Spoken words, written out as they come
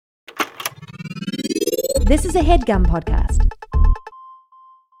This is a HeadGum podcast.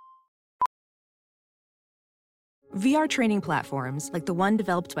 VR training platforms, like the one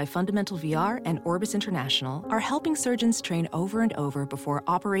developed by Fundamental VR and Orbis International, are helping surgeons train over and over before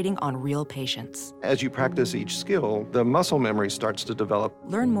operating on real patients. As you practice each skill, the muscle memory starts to develop.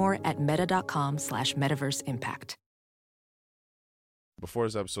 Learn more at meta.com/metaverseimpact. Before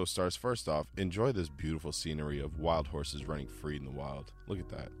this episode starts, first off, enjoy this beautiful scenery of wild horses running free in the wild. Look at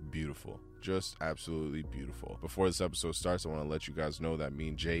that. Beautiful. Just absolutely beautiful. Before this episode starts, I want to let you guys know that me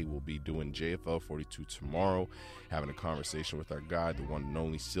and Jay will be doing JFL42 tomorrow, having a conversation with our guy, the one and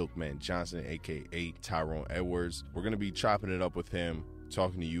only Silkman Johnson, a.k.a. Tyrone Edwards. We're going to be chopping it up with him,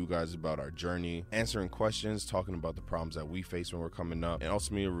 talking to you guys about our journey, answering questions, talking about the problems that we face when we're coming up, and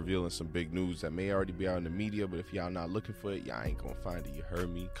ultimately revealing some big news that may already be out in the media, but if y'all not looking for it, y'all ain't gonna find it. You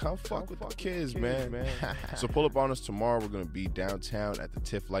heard me? Come fuck with the kids, man. So pull up on us tomorrow. We're gonna be downtown at the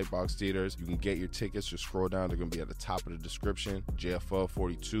TIFF Lightbox Theaters. You can get your tickets. Just scroll down. They're gonna be at the top of the description. JFL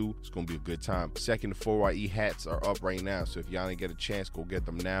 42. It's gonna be a good time. Second, the 4YE hats are up right now, so if y'all didn't get a chance, go get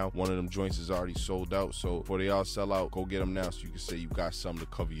them now. One of them joints is already sold out, so before they all sell out, go get them now so you can say you got something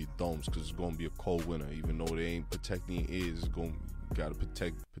to cover your domes, because it's going to be a cold winter. Even though they ain't protecting your ears, it's going, you got to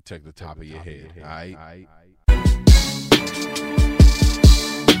protect the top of your head. All right?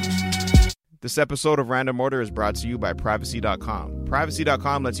 This episode of Random Order is brought to you by Privacy.com.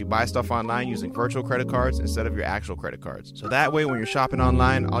 Privacy.com lets you buy stuff online using virtual credit cards instead of your actual credit cards. So that way, when you're shopping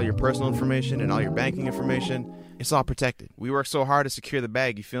online, all your personal information and all your banking information, it's all protected. We work so hard to secure the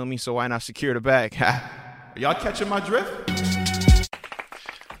bag, you feel me? So why not secure the bag? Are y'all catching my drift?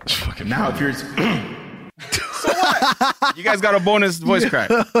 Fucking now, if you're... So what? You guys got a bonus voice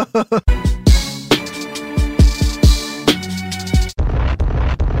crack.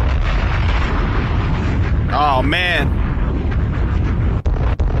 Oh, man.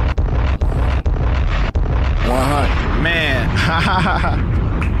 100. Man.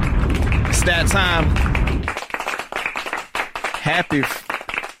 It's that time.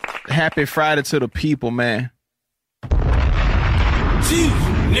 Happy Friday to the people, man.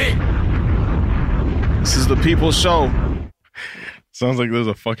 This is the People's Show. Sounds like there's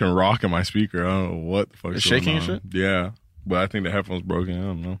a fucking rock in my speaker. I don't know what the fuck is shaking going on. and shit? Yeah, but I think the headphone's broken. I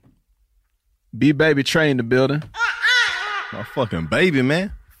don't know. B-Baby Trey in the building. My fucking baby,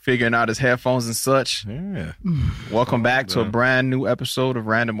 man. Figuring out his headphones and such. Yeah. Welcome back to a brand new episode of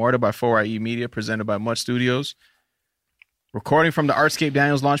Random Order by 4IE Media, presented by Much Studios. Recording from the Artscape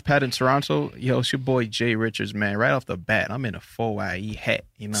Daniels Launchpad in Toronto. Yo, it's your boy Jay Richards, man. Right off the bat, I'm in a 4YE hat.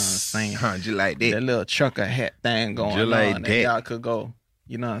 You know what I'm saying? Just like that. That little trucker hat thing going Just like on. that. And y'all could go.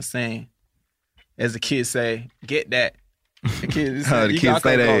 You know what I'm saying? As the kids say, get that. The kids say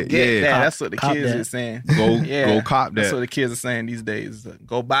that. Get that. Cop, that's what the kids are saying. Go cop that. That's what the kids are saying these days.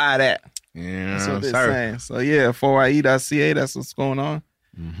 Go buy that. Yeah, that's what they're saying. So yeah, 4IE.ca, that's what's going on.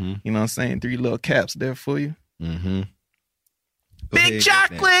 Mm-hmm. You know what I'm saying? 3 little caps there for you. Mm-hmm. Big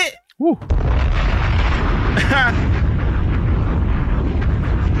chocolate! Woo.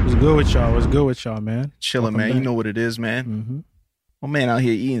 What's good with y'all? What's good with y'all, man? Chilling, man. Back. You know what it is, man. Mm-hmm. My man out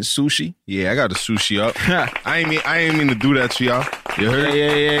here eating sushi. Yeah, I got the sushi up. I ain't mean to do that to y'all. You heard?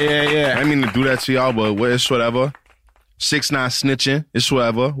 Yeah. I ain't mean to do that to y'all, but it's whatever. 6ix9ine snitching. It's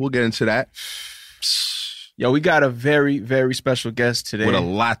whatever. We'll get into that. Yo, we got a very, very special guest today. With a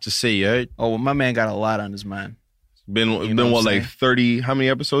lot to say, right? Oh, well, my man got a lot on his mind. Been what, like 30, how many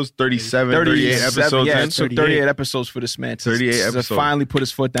episodes? 37, 38 episodes? Yeah, it took 38 episodes for this man to finally put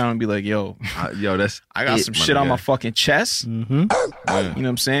his foot down and be like, yo, I got some shit on my fucking chest. Mm-hmm. Yeah. You know what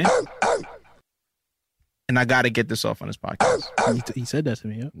I'm saying? And I got to get this off on his podcast. He said that to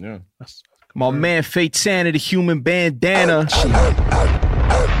me, yeah. My man, Faitana, the human bandana.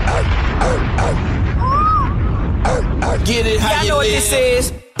 Get it how you know what this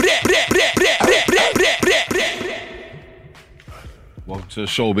is. Welcome to the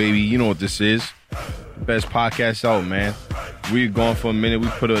show, baby. You know what this is. Best podcast out, man. We gone for a minute. We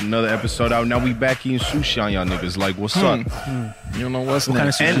put another episode out. Now we back eating sushi on y'all niggas. Like, what's up? You don't know what kind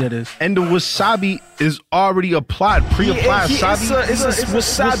of sushi that is. And the wasabi is already applied, pre-applied wasabi. It's a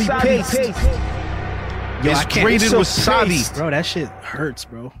wasabi paste. It's grated wasabi. Bro, that shit hurts,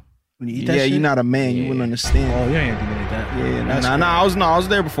 bro. When you eat that shit? You're not a man. You wouldn't understand. Oh, you ain't do like that. Yeah, I was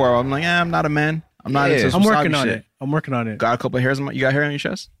there before. I'm like, I'm not a man. I'm not into I'm working on shit. it. I'm working on it. Got a couple of hairs on you got hair on your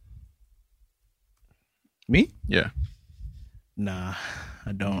chest? Me? Yeah. Nah,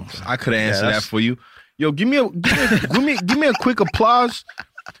 I don't. I could have answered that for you. Yo, give me a quick applause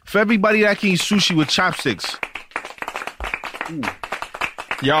for everybody that can eat sushi with chopsticks. Ooh.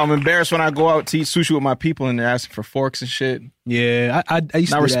 Yo, I'm embarrassed when I go out to eat sushi with my people and they're asking for forks and shit. Yeah, I used to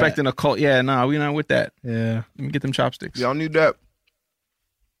not do respecting that. the cult. Yeah, nah, we not with that. Yeah. Let me get them chopsticks. Y'all need that.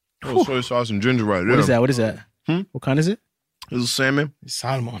 Oh, soy sauce and ginger right there. What is that? What kind is it? This is salmon. It's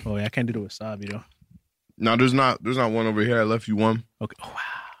salmon. Oh yeah, I can't do the wasabi though. No, there's not one over here. I left you one. Okay. Oh, wow.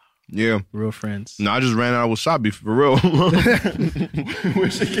 Yeah. Real friends. No, I just ran out of wasabi for real.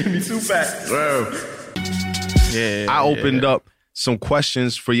 Wish they gave me 2 packs. Yeah. I opened up some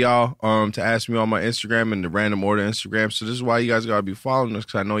questions for y'all to ask me on my Instagram and the Random Order Instagram. So this is why you guys gotta be following us,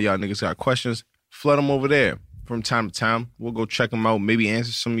 because I know y'all niggas got questions. Flood them over there from time to time. We'll go check them out. Maybe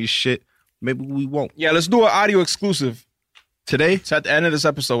answer some of your shit. Maybe we won't. Yeah, let's do an audio exclusive Today? So at the end of this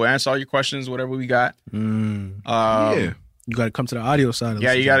episode, we'll answer all your questions, whatever we got. Yeah. You got to come to the audio side.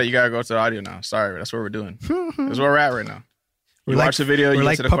 Yeah, you gotta go to the audio now. Sorry, that's what we're doing. That's where we're at right now. You watch the video, you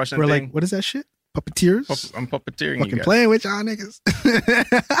get to the question we're thing. like, what is that shit? Puppeteers? I'm puppeteering you Fucking guys. playing with y'all niggas.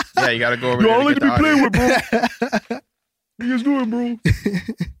 Yeah, you gotta go over there. Y'all to niggas get the be playing audio. with, bro. Niggas doing, bro.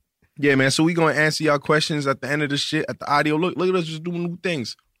 Yeah, man. So we gonna answer y'all questions at the end of this shit at the audio. Look at us just doing new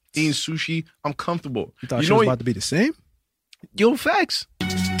things. Eating sushi. I'm comfortable. You thought she was about to be the same? Yo, facts.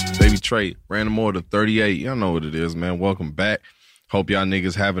 Baby Trey, Random Order 38. Y'all know what it is, man. Welcome back. Hope y'all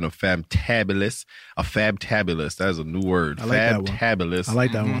niggas having a fabtabulous. That is a new word. I like that one. Fabtabulous. I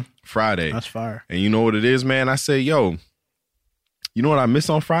like that one. Friday. That's fire. And you know what it is, man? I say, yo, you know what I miss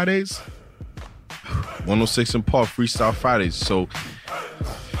on Fridays? 106 and Park Freestyle Fridays. So,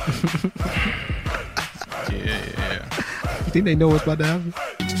 yeah. You think they know what's about to happen?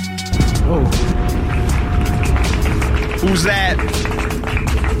 Oh. Who's that?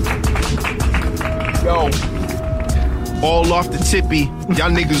 Yo, all off the tippy. Y'all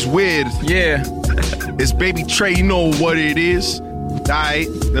niggas weird. Yeah. It's Baby Trey, you know what it is. Alright,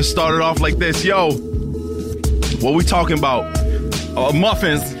 let's start it off like this. Yo, what we talking about?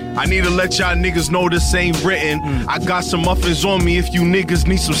 Muffins. I need to let y'all niggas know this ain't written. I got some muffins on me if you niggas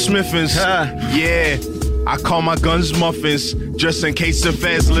need some smiffins. Yeah, I call my guns muffins just in case the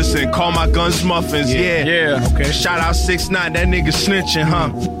feds listen. Call my guns muffins, yeah. Okay. Shout out 6ix9ine, that nigga snitching, huh?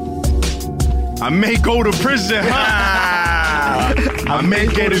 I may go to prison, huh? I may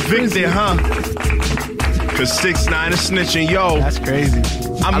get evicted, huh? Cause 6ix9ine is snitching, yo. That's crazy.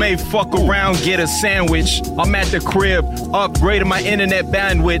 I may fuck around, get a sandwich. I'm at the crib, upgrading my internet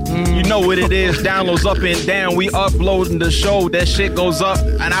bandwidth. You know what it is, downloads up and down. We uploading the show, that shit goes up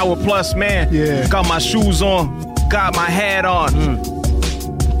an hour plus, man. Yeah. Got my shoes on, got my hat on.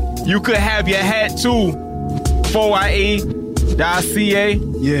 You could have your hat too. 4IE.ca.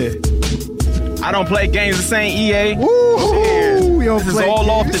 Yeah. I don't play games, this ain't EA. Woo! We don't This is play all games.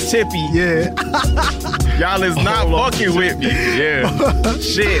 off the tippy. Yeah. Y'all is not fucking with me. Yeah.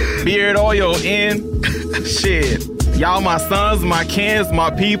 Shit. Beard oil in. Shit. Y'all my sons, my kids,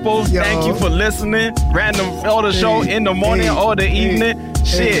 my people. Yo. Thank you for listening. Random Order show in the morning or the evening.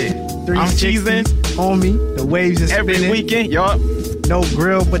 Shit. I'm 360 cheesing on me. The waves is every spinning. weekend. Yup. No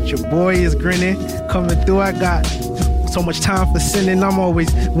grill, but your boy is grinning. Coming through, I got so much time for sinning. I'm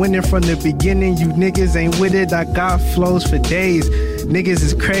always winning from the beginning. You niggas ain't with it. I got flows for days. Niggas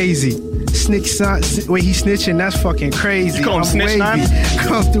is crazy. Wait, he snitching, that's fucking crazy. You call him I'm Snitch wavy. Nine?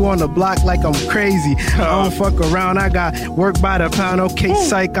 Come through on the block like I'm crazy. I don't fuck around, I got work by the pound. Okay,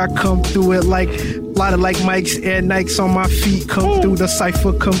 psych, I come through it like a lot of like Mike's Air Nikes on my feet. Come through the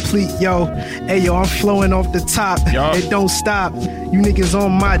cypher complete, yo. Hey, yo, I'm flowing off the top. Yo. It don't stop. You niggas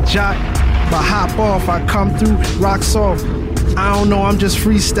on my jock. But hop off, I come through, rocks off. I don't know, I'm just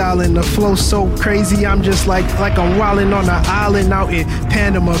freestyling. The flow so crazy, I'm just like I'm wilding on an island out in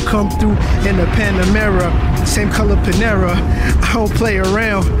Panama. Come through in the Panamera, same color Panera. I don't play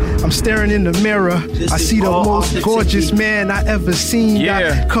around, I'm staring in the mirror. I see the most gorgeous man I ever seen.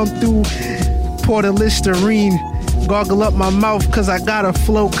 Yeah. I come through, pour the Listerine. Gargle up my mouth cause I gotta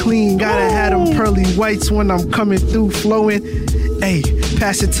flow clean. Gotta have them pearly whites when I'm coming through flowing. Hey,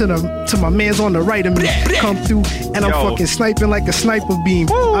 pass it to my mans on the right of me. Come through and I'm fucking sniping like a sniper beam.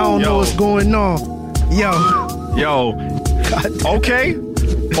 I don't know what's going on. Yo. Okay.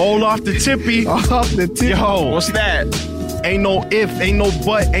 All off the tippy. Off the tip. Yo. What's that? Ain't no if, ain't no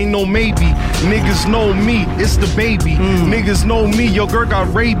but, ain't no maybe. Niggas know me, it's the baby. Niggas know me, your girl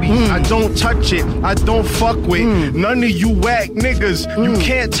got rabies. I don't touch it, I don't fuck with none of you whack niggas. You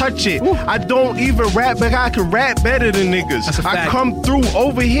can't touch it. I don't even rap, but I can rap better than niggas. That's a I fact. come through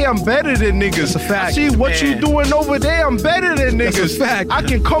over here, I'm better than niggas. That's a fact. I see what you Man. doing over there, I'm better than niggas. That's a fact. I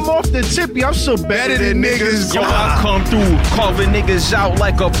can come off the tippy, I'm still better than niggas. Yo, I come through, carving niggas out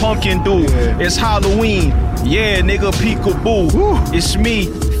like a pumpkin do. It's Halloween. Yeah, nigga, peekaboo. It's me,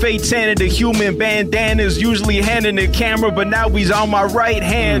 Fatana, the human bandana's usually handing the camera, but now he's on my right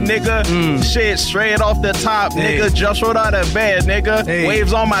hand, nigga. Shit, straight off the top, nigga. Just rolled out of bed, nigga.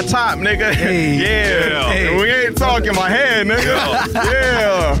 Waves on my top, nigga. Yeah. We ain't talking my head, nigga.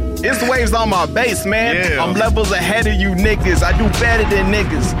 Yeah. It's the waves on my base, man. I'm levels ahead of you niggas. I do better than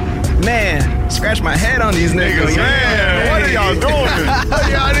niggas. Man, scratch my head on these niggas, man. What are y'all doing? What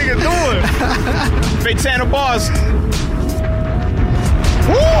are y'all niggas doing? Fatana boss.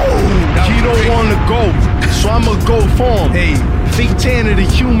 Woo! He don't wanna go, so I'ma go for him. Fatana, the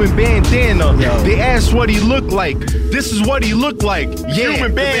human bandana. They asked what he looked like. This is what he looked like.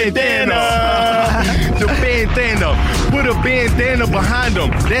 Human bandana. The bandana. Put a bandana behind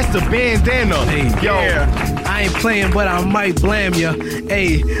him. That's the bandana. I ain't playing, but I might blam ya.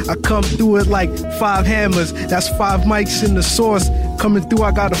 I come through it like 5 hammers. That's 5 mics in the source. Coming through,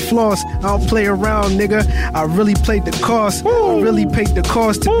 I got a floss. I don't play around, nigga. I really played the cost. I really paid the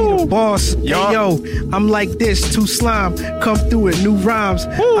cost to be the boss. Yo, I'm like this, too slime. Come through with new rhymes.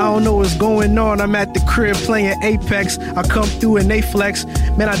 I don't know what's going on. I'm at the crib playing Apex. I come through and they flex.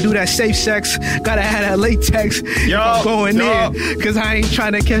 Man, I do that safe sex. Gotta have that latex. I'm going in, cause I ain't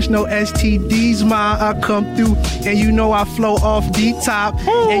trying to catch no STDs, ma. I come through and you know I flow off D-top.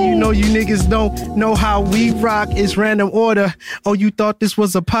 And you know you niggas don't know how we rock. It's random order. Oh, you thought this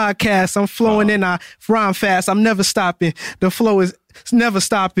was a podcast. I'm flowing and I rhyme fast. I'm never stopping. The flow is never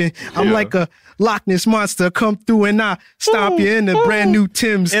stopping. I'm like a Loch Ness monster. Come through and I stomp you in the brand new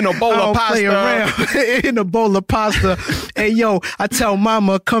Timbs. In a bowl of pasta. Play around. In a bowl of pasta. Hey, yo, I tell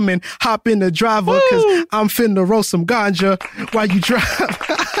mama, come and hop in the driver, cause I'm finna roll some ganja while you drive.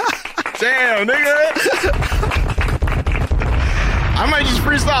 Damn, nigga. I might just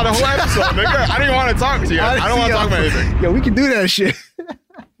freestyle the whole episode, nigga. I didn't want to talk to you. I don't want to talk about anything. Yo, we can do that shit.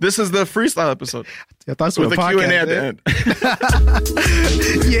 This is the freestyle episode. I thought it was with a the Q&A at the end.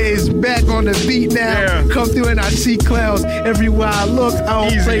 It's back on the beat now. Come through and I see clowns everywhere I look. I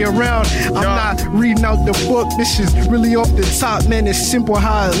don't play around. I'm not reading out the book. This is really off the top, man. It's simple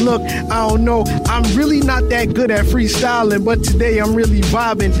how it look. I don't know. I'm really not that good at freestyling, but today I'm really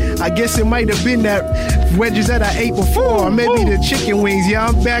vibing. I guess it might have been that wedges that I ate before, or maybe the chicken wings. Yeah,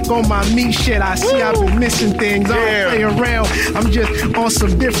 I'm back on my meat shit. I see I've been missing things. I don't play around. I'm just on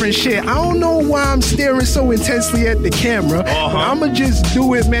some different shit. I don't know why I'm staring so intensely at the camera. I'ma just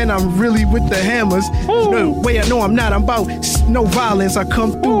do it, man. I'm really with the hammers. No, wait, no, I'm not. I'm about no violence. I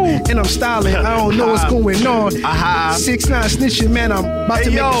come through and I'm styling. I don't know what's going on. 6ix9ine snitching, man. I'm about to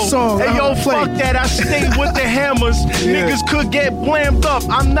make a song. Hey, yo, fuck that. I stay with the hammers. Niggas could get blammed up.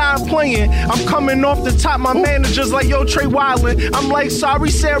 I'm not playing. I'm coming off the top. My manager's like, yo, Trey Wildin'. I'm like, sorry,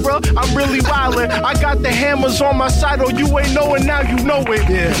 Sarah. I'm really wildin'. I got the hammers on my side. Oh, you ain't knowing now, you know it.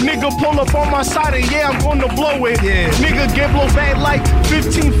 Nigga pull up on my side and I'm gonna blow it. Nigga get blow back like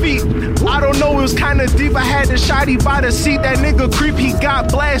 15 feet. I don't know, it was kinda deep. I had the shotty by the seat. That nigga creep, he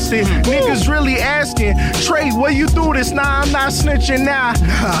got blasted. Niggas really asking, Trey, where you do this? Nah, I'm not snitching now.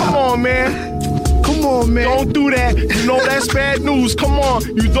 Come on, man. Come on, man. Don't do that. You know that's bad news. Come on.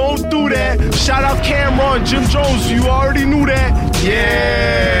 You don't do that. Shout out Cameron, Jim Jones. You already knew that.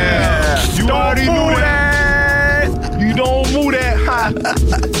 Yeah. You already knew that. You don't move that.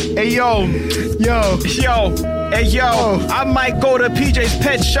 Hey, yo. Hey, yo, I might go to PJ's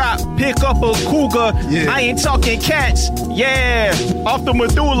pet shop, pick up a cougar. I ain't talking cats. Off the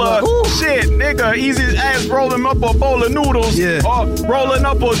medulla. Shit, nigga, easy as rolling up a bowl of noodles. Or rolling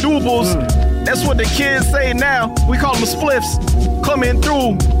up a doubles. That's what the kids say now. We call them spliffs. Coming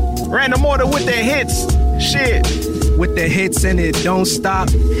through. Random order with their hits. Shit. With the hits and it don't stop.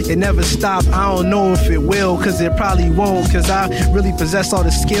 It never stop. I don't know if it will, cause it probably won't. Cause I really possess all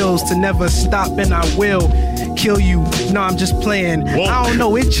the skills to never stop, and I will kill you. No, I'm just playing. I don't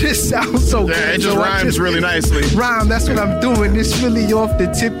know, it just sounds so good. It just rhymes really nicely. Rhyme, that's what I'm doing. It's really off the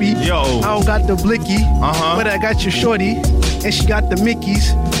tippy. I don't got the blicky, but I got your shorty, and she got the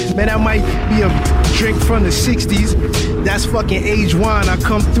Mickeys. Man, that might be a drink from the 60s. That's fucking age wine. I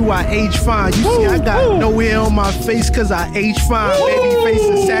come through, I age fine. You see, I got no hair on my face cause I age fine. Baby face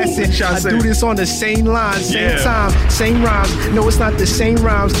assassin. I do this on the same line, same time, same rhymes. No, it's not the same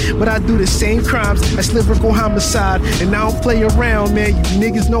rhymes, but I do the same crimes. That's lyrical homicide, and I don't play around, man.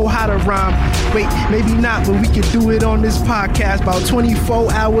 You niggas know how to rhyme. Wait, maybe not, but we can do it on this podcast. About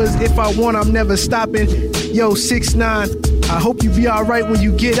 24 hours. If I want, I'm never stopping. Yo, 6ix9ine, I hope you be alright when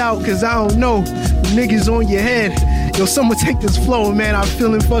you get out, cause I don't know. Niggas on your head. Yo, someone take this flow, man. I'm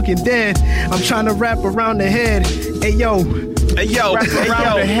feeling fucking dead. I'm trying to rap around the head. Hey, yo. Rap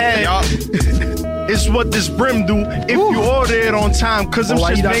around the head. It's what this brim do if you order it on time, cause them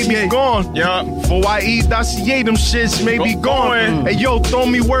shits may be gone. Yeah. For YE.ca, them shits may be gone. Hey, yo, throw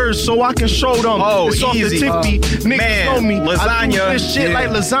me words so I can show them. Oh, it's off easy. the tippy. Niggas know me. Lasagna. I do this shit like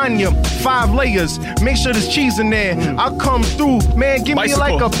lasagna. 5 layers. Make sure there's cheese in there. I come through. Man, give me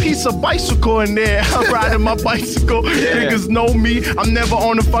like a piece of bicycle in there. I'm riding my bicycle. Niggas know me. I'm never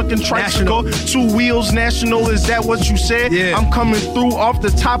on a fucking tricycle. 2 wheels, national. Is that what you said? Yeah. I'm coming through off the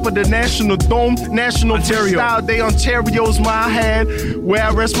top of the National Dome. National Ontario. Freestyle Day. Ontario's my head. Where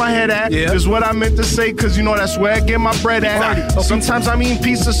I rest my head at is what I meant to say, cause you know that's where I get my bread at. Sometimes I'm eating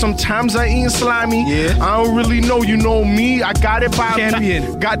pizza, sometimes I eating slimy. I don't really know, you know me. I got it by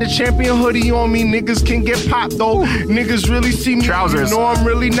Champion. Got the champion hoodie on me. Niggas can get popped though. Niggas really see me. Trousers. You know I'm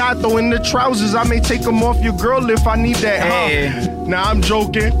really not though. In the trousers, I may take them off your girl if I need that. Nah, I'm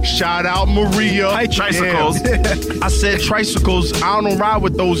joking. Shout out Maria. Tricycles. I said tricycles. I don't ride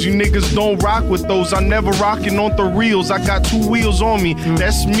with those. You niggas don't rock with those. I never rocking on the reels. I got 2 wheels on me.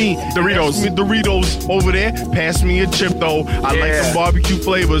 That's me. Doritos. That's me, Doritos over there. Pass me a chip though. I like them barbecue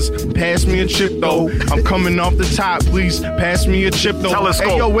flavors. Pass me a chip though. I'm coming off the top. Please pass me a chip though. Telescope.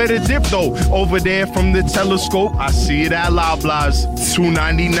 Hey yo, where the dip though? Over there from the telescope. I see it at Loblaws.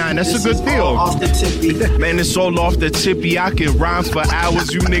 $2.99. That's a good deal. Off the tippy. Man, it's all off the tippy. I can rhyme for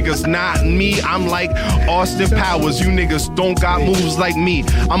hours. You niggas not me. I'm like Austin Powers. You niggas don't got moves like me.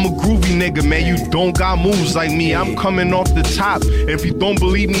 I'm a groovy nigga, man. You don't got moves like me. I'm coming off the top. If you don't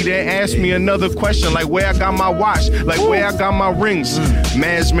believe me, then ask me another question. Like where I got my watch. Like where I got my rings.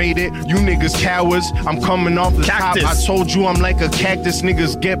 Maz made it. You niggas cowards. I'm coming off the top. I told you I'm like a cactus.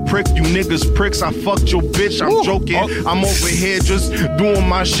 Niggas get pricked. You niggas pricks. I fucked your bitch. I'm joking. I'm over here just doing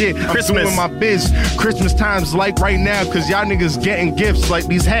my shit. I'm doing my biz. Christmas time's like right now, cause y'all niggas getting gifts like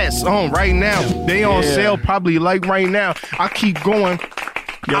these hats on right now. They on sale probably like right now. I keep going.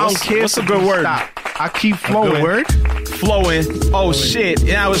 Yo, I don't care. What's a good word? I keep flowing. Good word? Flowing. Oh shit.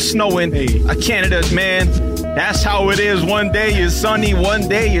 Now it's snowing. Canada, man. That's how it is. One day is sunny, one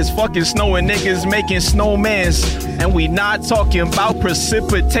day is fucking snowing. Niggas making snowmans. And we not talking about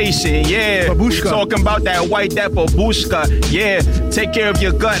precipitation. Yeah. Babushka. Talking about that white, that babushka. Yeah. Take care of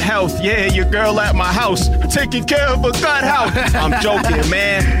your gut health. Yeah. Your girl at my house. Taking care of her gut health. I'm joking,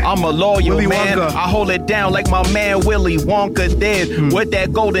 man. I'm a lawyer, Willy man. Wonka. I hold it down like my man Willy Wonka did. With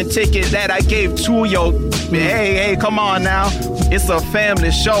that golden ticket that I gave to yo. Hey, come on now. It's a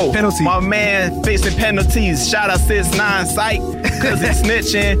family show. Penalty. My man facing penalties. Shout out 6ix9ine psych. Cause he's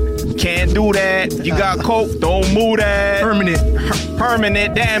snitching. Can't do that. You got coke, don't move that.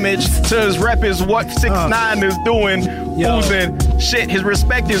 Permanent damage to his rep is what 6ix9ine is doing. Oozing. Shit, his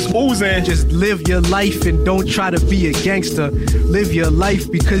respect is oozing. Just live your life and don't try to be a gangster. Live your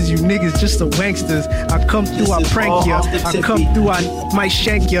life because you niggas just the wanksters. I come through, I prank ya. I come through, I might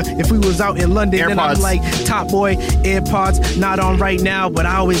shank ya. If we was out in London, then I'm like, top boy, AirPods, not on right now, but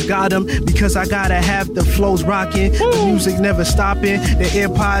I always got them because I gotta have the flows rocking. The music never stopping. The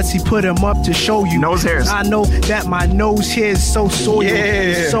AirPods, he put them up to show you. Nose hairs. I know that my nose hair is so soiled,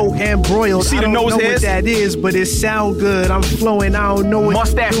 so embroiled. You see I don't the nose know hairs? what that is, but it sound good. I'm flowing, I don't know what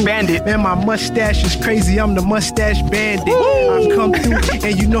Mustache to do. bandit. Man, my mustache is crazy. I'm the mustache bandit. I come through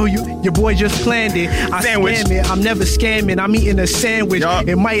and you know your boy just planned it. I scam it. I'm never scamming. I'm eating a sandwich.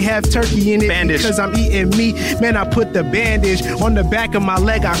 It might have turkey in it because I'm eating meat. Man, I put the bandage on the back of my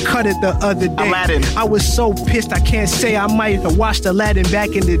leg. I cut it the other day. Aladdin. I was so pissed I can't say. I might have watched Aladdin back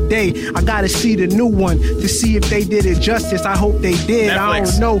in the day. I gotta see the new one to see if they did it justice. I hope they did. Netflix. I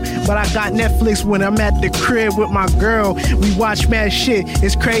don't know, but I got Netflix when I'm at the crib with my girl. We watch mad shit.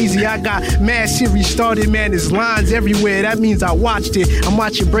 It's crazy. I got mad series started, man. There's lines everywhere. That means I watched it. I'm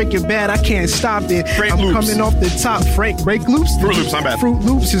watching Breaking Bad. I can't stop it. Frank I'm Loops. coming off the top. Break Loops? Fruit Loops, my bad. Fruit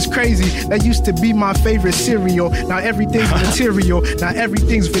Loops is crazy. That used to be my favorite cereal. Now everything's material. Now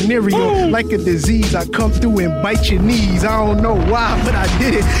everything's venereal. Like a disease, I come through and bite your knees. I don't know why, but I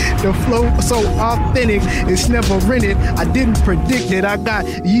did it. The flow so authentic. It's never rented. I didn't predict it. I got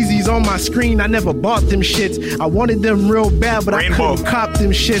Yeezys on my screen. I never bought them shits. I wanted them real bad, but I couldn't cop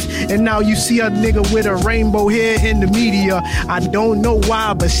them shits. And now you see a nigga with a rainbow hair in the media. I don't know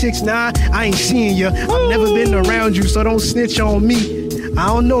why, but 6ix9ine, I ain't seeing ya. I've never been around you, so don't snitch on me. I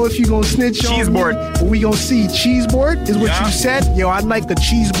don't know if you gonna snitch on me, but we gonna see. Cheeseboard is what you said? Yo, I'd like a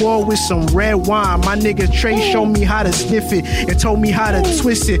cheese board with some red wine. My nigga Trey showed me how to sniff it and told me how to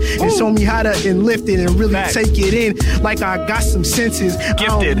twist it and told me how to lift it and really take it in like I got some senses. I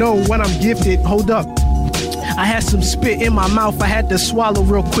don't know when I'm gifted. Hold up. I had some spit in my mouth, I had to swallow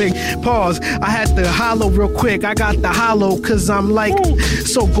real quick. Pause, I had to hollow real quick. I got the hollow cause I'm like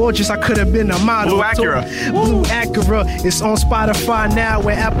so gorgeous I could have been a model. Blue Acura. Blue Acura. It's on Spotify now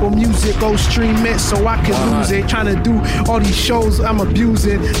where Apple Music. Go stream it so I can lose it. Trying to do all these shows I'm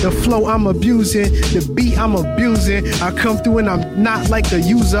abusing. The flow I'm abusing. The beat I'm abusing. I come through and I'm not like a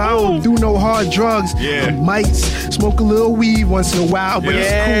user. I don't do no hard drugs. I might smoke a little weed once in a while, but it's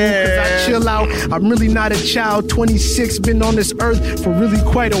cool cause I chill out. I'm really not a child. 26, been on this earth for really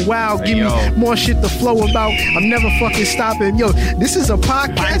quite a while. Give me more shit to flow about. I'm never fucking stopping. Yo, this is a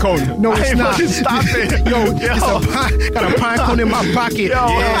podcast. Pine cone. No, it's not. Stop it. Got a pine cone in my pocket.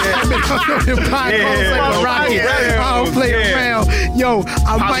 I've been talking pine cones like a rocket. I don't play around. Yo,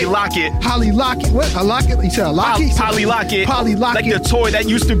 I Polly might Locket. Polly Locket. What? A locket? You said a locket? Polly Locket. Polly Locket. Like the toy that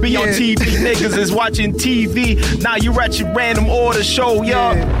used to be on TV. Niggas is watching TV. Now you at your random order show,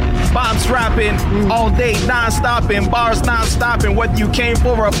 yo. Bombs rapping all day, non-stopping, bars non-stopping. Whether you came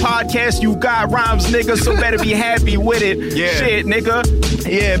for a podcast, you got rhymes, nigga, so better be happy with it. Shit, nigga.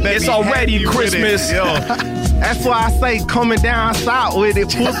 Yeah, baby, it's already Christmas. Yo. That's why I say coming down south with it.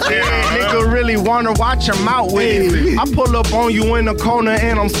 Pussy nigga really wanna watch him out with it. I pull up on you in the corner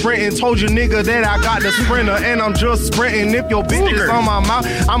and I'm sprinting. Told you nigga that I got the sprinter and I'm just sprinting. If your bitch is on my mouth,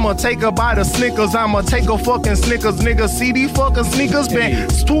 I'ma take her by the Snickers. I'ma take her fucking Snickers, nigga. See these fucking sneakers, man.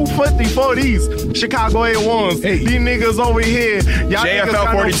 It's 250 for these Chicago A1s. These niggas over here, y'all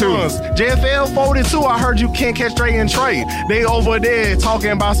JFL 42. JFL 42. I heard you can't catch straight and trade. They over there talking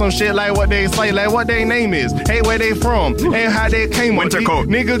about some shit like what they say, like what their name is. Hey, where they from? And how they came up. Winter coat.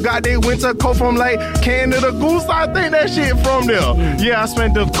 Nigga got their winter coat from like Canada Goose. I think that shit from there. Yeah, I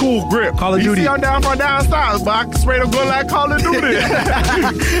spent the cool grip. Call of Duty. See, I'm down from down south, but I can spray the gun like Call of Duty.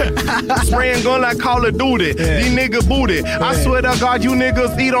 Spraying gun like Call of Duty. These niggas booty. I swear to God, you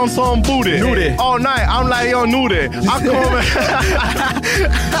niggas eat on some booty. All night, I'm like, yo, nudie. I come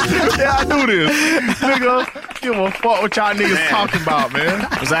yeah, I do this. Nigga, give a fuck what y'all niggas talking about, man.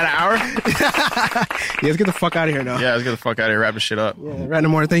 Was that an hour? Yeah, let's get the fuck out of here now. Yeah, let's get the fuck out of here. Wrap this shit up. Yeah, right in the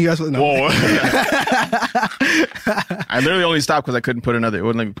morning. Thank you guys for no. Whoa. I literally only stopped because I couldn't put another. It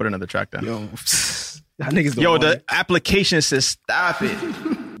wouldn't let me put another track down. Yo, that niggas don't want the it. application says stop it.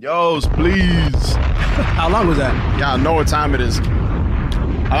 Yo, please. How long was that? Y'all know what time it is.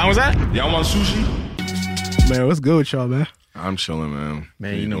 How long was that? Y'all want sushi? Man, what's good with y'all, man? I'm chilling, man.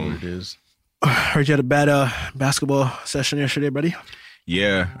 Man, you know what it is. Heard you had a bad basketball session yesterday, buddy.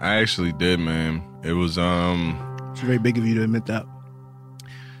 Yeah, I actually did, man. It was It's very big of you to admit that.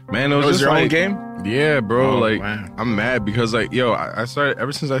 Man, it was just your like, own game? Yeah, bro. Oh, like, wow. I'm mad because, like, yo, I started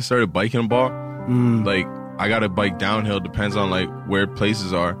ever since I started biking a ball. Like, I got to bike downhill. Depends on like where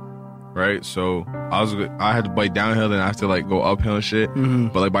places are, right? So I had to bike downhill, then I have to like go uphill and shit.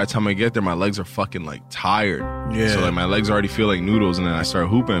 But like by the time I get there, my legs are fucking like tired. Yeah. So like my legs already feel like noodles, and then I start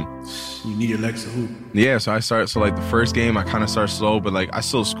hooping. You need your legs to hoop. Yeah, so like the first game I kind of started slow, but like I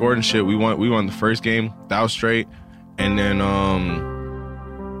still scored and shit. We won the first game. That was straight. And then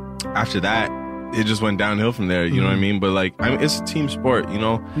after that, it just went downhill from there, you know what I mean? But like, I mean, it's a team sport, you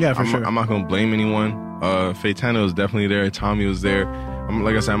know? Yeah, for sure. I'm not gonna blame anyone. Faitana was definitely there. Tommy was there.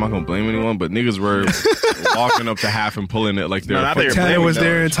 Like I said, I'm not gonna blame anyone, but niggas were walking up to half and pulling it like they're. No, not that you're Tanner blaming was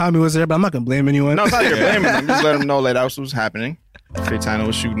there and Tommy was there, but I'm not gonna blame anyone. No, it's not that you're blaming them. Just let them know that that's what was happening. Faitana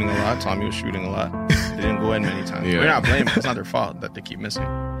was shooting a lot. Tommy was shooting a lot. They didn't go in many times. Yeah. We're not blaming them. It's not their fault that they keep missing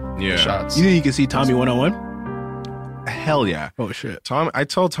Yeah. shots. You think you can see Tommy one-on-one? Hell yeah. Oh shit. I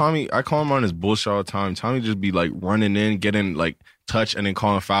tell Tommy, I call him on his bullshit all the time. Tommy just be like running in, getting like touch, and then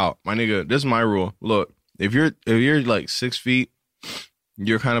calling foul. My nigga, this is my rule. Look, if you're like 6 feet,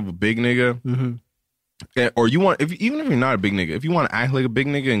 you're kind of a big nigga. Or you want, even if you're not a big nigga, if you want to act like a big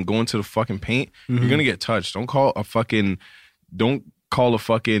nigga and go into the fucking paint, you're gonna get touched. Don't call a fucking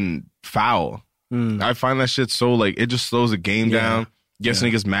foul. I find that shit so like it just slows the game down. Gets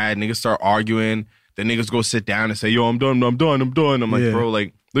niggas mad. Niggas start arguing. Then niggas go sit down and say, "Yo, I'm done. I'm like, bro,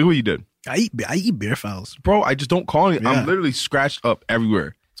 like, look what you did. I eat beer fouls. Bro, I just don't call it. I'm literally scratched up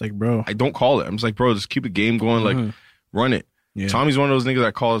everywhere. It's like, bro, I don't call it. I'm just like, bro, just keep the game going. Like, run it. Yeah. Tommy's one of those niggas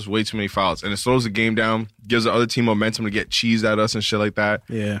that calls way too many fouls, and it slows the game down, gives the other team momentum to get cheesed at us and shit like that.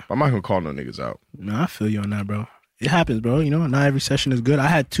 Yeah, but I'm not gonna call no niggas out. No, I feel you on that, bro. It happens, bro. You know, not every session is good. I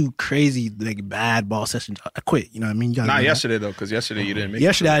had 2 crazy, like, bad ball sessions. I quit. You know what I mean? Not yesterday though, because yesterday you didn't make it.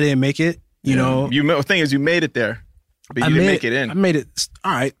 Yesterday I didn't make it. You know, the thing is, you made it there, but you didn't make it in. I made it.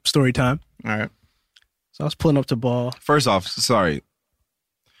 All right, story time. All right. So I was pulling up to ball. First off, sorry.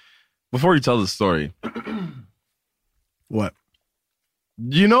 Before you tell the story, what?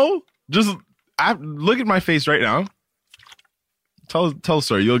 You know, just look at my face right now. Tell the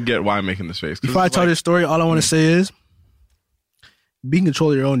story. You'll get why I'm making this face. Before I tell this story, all I want to say is be in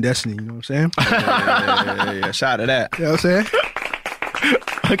control of your own destiny. You know what I'm saying? Yeah. Shout out to that. You know what I'm saying?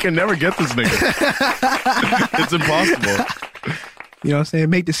 I can never get this nigga. It's impossible. You know what I'm saying?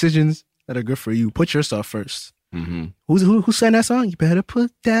 Make decisions that are good for you. Put yourself first. Mm-hmm. Who sang that song? You better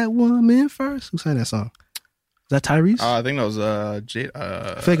put that woman first. Who sang that song? Is that Tyrese? I think that was Jade.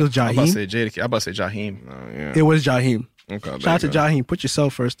 I feel like it was Jaheim. I'm about to say Jaheim. Yeah. It was Jaheim. Okay, Shout out to Jaheim. Put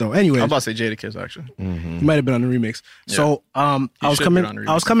yourself first, though. Anyway, I'm about to say Jadakiss actually. Mm-hmm. You might have been on the remix. Yeah. So I was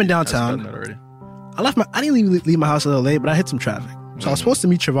coming downtown. I didn't leave my house a little late, but I hit some traffic. So I was supposed to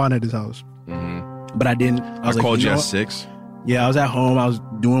meet Trevon at his house, but I didn't. I called you at 6. Yeah, I was at home. I was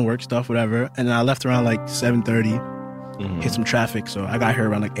doing work stuff, whatever, and then I left around like 7:30. Hit some traffic, so I got here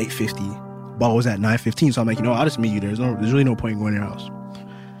around like 8:50. Ball was at 9:15, so I'm like, I'll just meet you there. There's really no point in going to your house.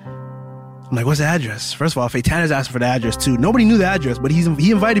 I'm like, what's the address? First of all, Faitana's asking for the address too. Nobody knew the address, but he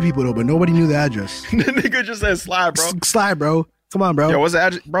invited people though, but nobody knew the address. The nigga just said slide, bro. Slide, bro. Come on, bro. Yo, what's the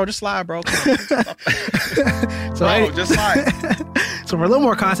address? Bro, just slide, bro. Just slide. So for a little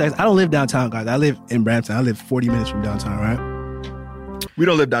more context, I don't live downtown, guys. I live in Brampton. I live 40 minutes from downtown, right? We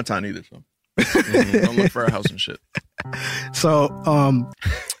don't live downtown either, so don't look for a house and shit. So,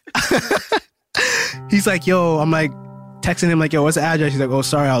 he's like, yo, I'm like texting him like, yo, what's the address? He's like, oh,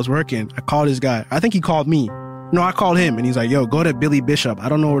 sorry, I was working. I called this guy. I think he called me. No, I called him, and he's like, yo, go to Billy Bishop. I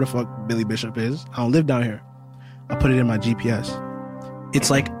don't know where the fuck Billy Bishop is. I don't live down here. I put it in my GPS. It's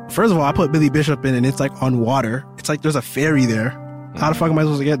like, first of all, I put Billy Bishop in, and it's like on water. It's like there's a ferry there. How the fuck am I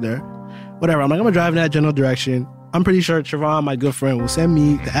supposed to get there? Whatever. I'm like, I'm gonna drive in that general direction. I'm pretty sure Trevon, my good friend, will send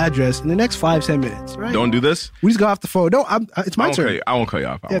me the address in the next 5-10 minutes. Right? Don't do this. We just go off the phone. No, it's my turn. I won't cut you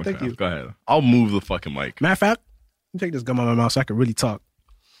off. Yeah, thank you. Go ahead. I'll move the fucking mic. Matter of fact, let me take this gum out of my mouth so I can really talk.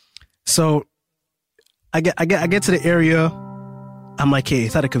 So I get to the area. I'm like, hey,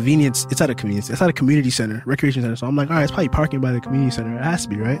 it's at a community center, recreation center. So I'm like, all right, it's probably parking by the community center. It has to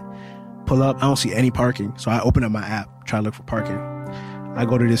be, right? Pull up. I don't see any parking. So I open up my app, try to look for parking. I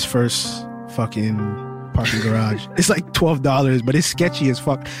go to this first fucking parking garage. It's like $12, but it's sketchy as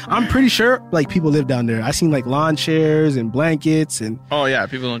fuck. I'm pretty sure like people live down there. I seen like lawn chairs and blankets and. Oh yeah,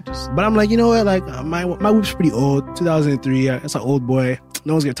 people don't just. But I'm like, you know what? Like my whip's pretty old, 2003. It's an old boy.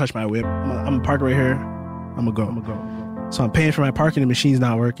 No one's gonna touch my whip. I'm gonna park right here. I'm gonna go. So I'm paying for my parking. The machine's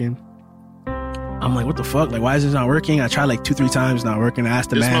not working. I'm like, what the fuck? Like, why is this not working? I tried like 2-3 times, not working. I asked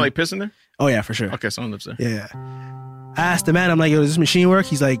the man. Does it smell like piss in there? Oh yeah, for sure. Okay, someone lives there. Yeah. I asked the man, I'm like, yo, does this machine work?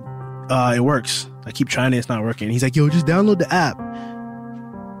 He's like, it works. I keep trying it, it's not working. He's like, yo, just download the app.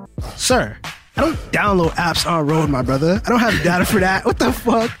 Sir, I don't download apps on road, my brother. I don't have data for that. What the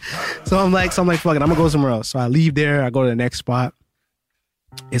fuck? So I'm like, fuck it, I'm gonna go somewhere else. So I leave there, I go to the next spot.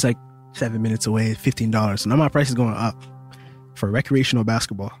 It's like 7 minutes away, $15. So now my price is going up for recreational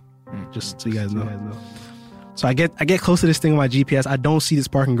basketball. Just so you guys know. So I get close to this thing on my GPS. I don't see this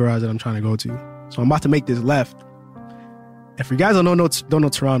parking garage that I'm trying to go to. So I'm about to make this left. If you guys don't know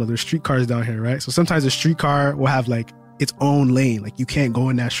Toronto, there's streetcars down here, right? So sometimes a streetcar will have like its own lane. Like you can't go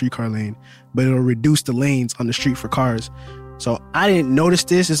in that streetcar lane, but it'll reduce the lanes on the street for cars. So I didn't notice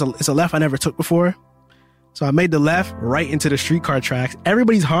this. It's a left I never took before. So I made the left right into the streetcar tracks.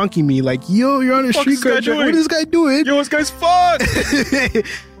 Everybody's honking me like, yo, you're on a streetcar track. What is this guy doing? Yo, this guy's fucked.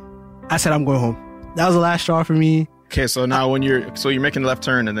 I said, I'm going home. That was the last straw for me. Okay, so now you're making the left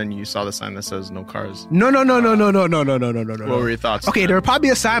turn and then you saw the sign that says no cars. No. What were your thoughts? Okay, there would probably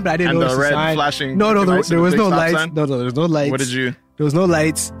be a sign, but I didn't notice the red sign. Flashing. No, there was no lights. Sign? No, there was no lights. What did you? There was no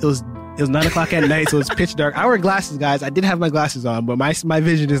lights. It was 9 o'clock at night, so it was pitch dark. I wear glasses, guys. I did have my glasses on, but my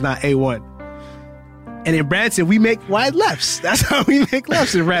vision is not A1. And in Brampton, we make wide lefts. That's how we make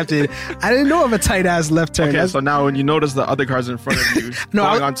lefts in Brampton. I didn't know of a tight ass left turn. Okay, so now when you notice the other cars in front of you,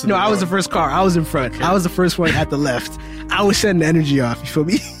 I was the first car. I was in front. Okay. I was the first one at the left. I was setting the energy off. You feel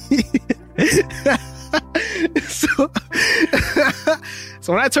me?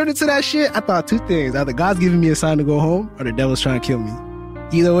 So when I turned into that shit, I thought two things: either God's giving me a sign to go home, or the devil's trying to kill me.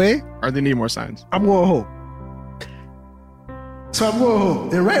 Either way, or they need more signs. I'm going home. So I'm going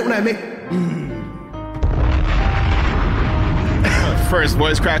home. And right when I make. First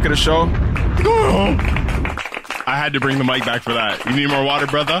voice crack of the show. I had to bring the mic back for that. You need more water,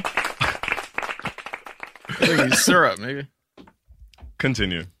 brother? Syrup, maybe.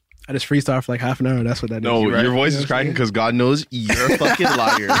 Continue. I just freestyle for like half an hour. That's what that is. No, your voice is cracking because God knows you're a fucking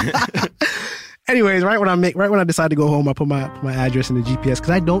liar. Anyways, right when I decide to go home, I put my address in the GPS because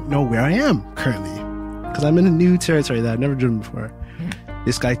I don't know where I am currently. Because I'm in a new territory that I've never driven before.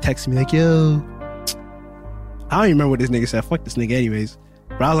 This guy texts me like, yo. I don't even remember what this nigga said. Fuck this nigga anyways.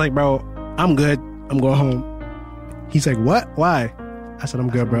 But I was like, bro, I'm good. I'm going home. He's like, what? Why? I said, I'm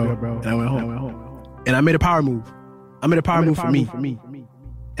good, bro. And I went home. And I made a power move. I made a power move for me.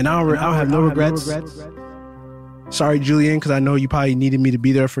 And I don't have no regrets. Sorry, Julian, because I know you probably needed me to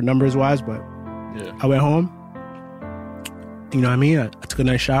be there for numbers wise, but I went home. You know what I mean? I took a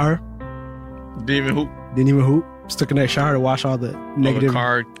nice shower. Didn't even hoop. Just took a nice shower to wash all the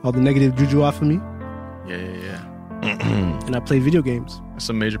negative juju off of me. Yeah. And I played video games. That's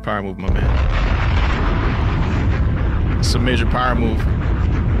a major power move, my man. It's a major power move.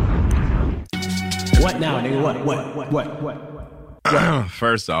 What now, nigga? What?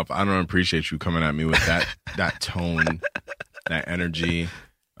 First off, I don't appreciate you coming at me with that tone, that energy,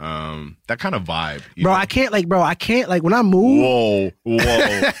 that kind of vibe. Bro, I can't when I move. Whoa.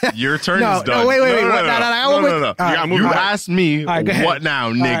 Your turn is done. No, wait. No. You asked me, what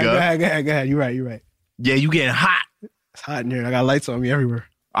now, nigga? Right, go ahead. You're right. Yeah, you getting hot. It's hot in here. I got lights on me everywhere.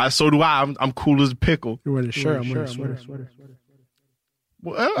 So do I. I'm cool as a pickle. You're wearing a shirt. I'm wearing a sweater.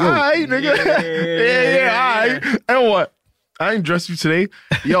 Well, all right, nigga. Yeah, all right. And what? I ain't dressed you today.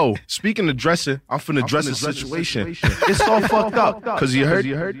 Yo, speaking of dressing, I'm finna dress the situation. It's all fucked up. Because you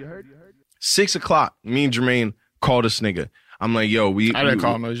heard? 6 o'clock, me and Jermaine called this nigga. I'm like, yo, I didn't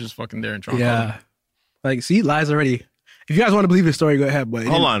call him. I was just fucking there and trying to call him. Like, see, lies already. If you guys want to believe the story, go ahead. But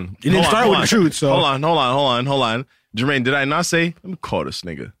hold on. You didn't start with the truth, so. Hold on. Jermaine, did I not say, let me call this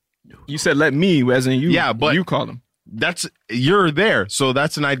nigga? You said let me, as in you. Yeah, but you called him. You're there, so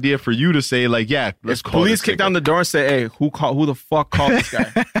that's an idea for you to say, like, yeah, let's call. Police kick down the door and say, hey, who the fuck called this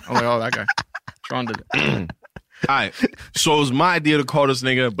guy? I'm like, oh, that guy. Tron did it. All right, so it was my idea to call this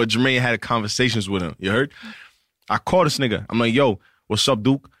nigga, but Jermaine had conversations with him. You heard? I called this nigga. I'm like, yo, what's up,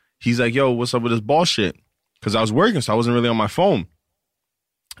 Duke? He's like, yo, what's up with this bullshit? Because I was working, so I wasn't really on my phone.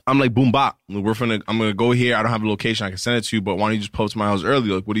 I'm like, boom, bop. I'm gonna go here. I don't have a location. I can send it to you, but why don't you just post to my house early?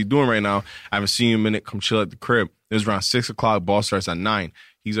 Like, what are you doing right now? I haven't seen you in a minute. Come chill at the crib. It was around 6 o'clock. Ball starts at 9.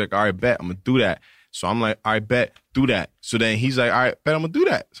 He's like, all right, bet. I'm gonna do that. So I'm like, all right, bet. Do that. So then he's like, all right, bet. I'm gonna do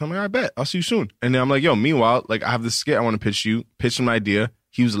that. So I'm like, all right, bet. I'll see you soon. And then I'm like, yo, meanwhile, like, I have this skit I want to pitch you. Pitch him an idea.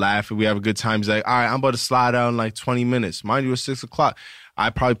 He was laughing. We have a good time. He's like, all right, I'm about to slide out in like 20 minutes. Mind you, it's 6 o'clock.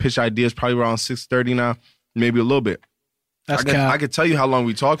 I probably pitch ideas probably around 6:30 now, maybe a little bit. I could tell you how long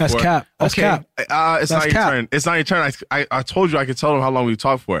we talked for. That's cap. It's not your turn. It's not your turn. I told you I could tell them how long we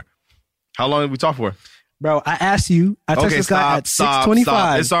talked for. How long did we talk for? Bro, I asked you. I texted this guy at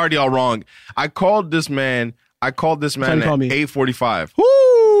 6:25. It's already all wrong. I called this man at 8:45.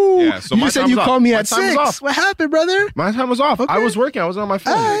 Woo! Yeah, so you said you called me at 6. What happened, brother? My time was off. Okay. I was working. I was on my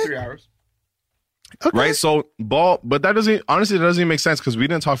phone. 3 hours. Okay. Right? So, but that doesn't even make sense because we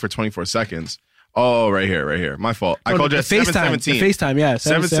didn't talk for 24 seconds. Oh, right here. My fault. I called you at 7:17. The FaceTime, yeah.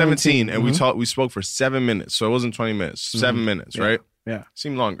 7:17, and we spoke for 7 minutes. So it wasn't 20 minutes. 7 minutes, right? Yeah.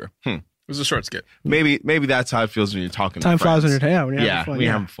 Seemed longer. It was a short skit. Maybe that's how it feels when you're talking. Time to friends. flies when you're having fun.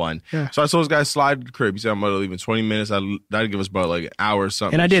 We're having fun. Yeah. So I told this guy slide to the crib. He said I'm about to leave in 20 minutes. That'd give us about like an hour or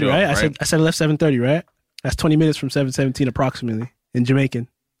something. And I did, right? I said I left 7:30, right? That's 20 minutes from 7:17 approximately in Jamaican.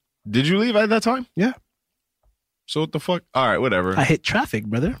 Did you leave at that time? Yeah. So what the fuck? All right, whatever. I hit traffic,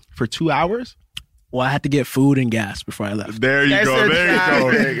 brother. For 2 hours? Well, I had to get food and gas before I left. There you go.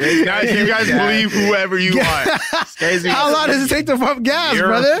 Now you guys believe whoever you want. How long does it take to pump gas,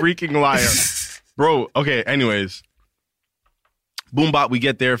 brother? You're a freaking liar. Bro, okay, anyways. Boom bop, we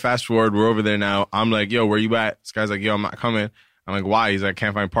get there, fast forward, we're over there now. I'm like, yo, where you at? This guy's like, yo, I'm not coming. I'm like, why? He's like, I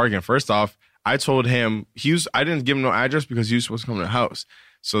can't find parking. First off, I told him, I didn't give him no address because he was supposed to come to the house.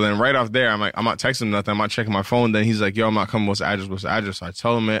 So then right off there, I'm like, I'm not texting him nothing. I'm not checking my phone. Then he's like, yo, I'm not coming. What's the address? So I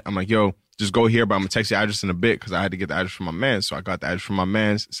tell him it. I'm like, yo, just go here, but I'm going to text the address in a bit because I had to get the address from my man. So I got the address from my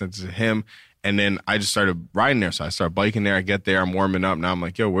man, sent it to him. And then I just started riding there. So I started biking there. I get there. I'm warming up. Now I'm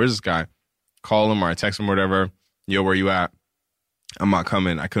like, yo, where's this guy? Call him or I text him or whatever. Yo, where you at? I'm not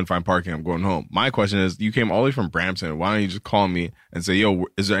coming. I couldn't find parking. I'm going home. My question is, you came all the way from Brampton. Why don't you just call me and say, yo,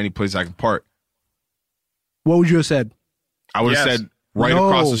 is there any place I can park? What would you have said? I would have said right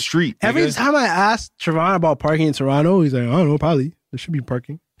across the street. Every time I asked Trevon about parking in Toronto, he's like, I don't know, probably. There should be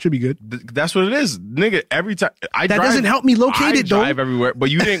parking. Should be good. That's what it is. Nigga, every time. That doesn't help me locate it, though. I drive everywhere.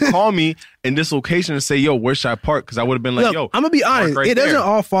 But you didn't call me in this location and say, yo, where should I park? Because I would have been like, look, yo. I'm going to be honest. It doesn't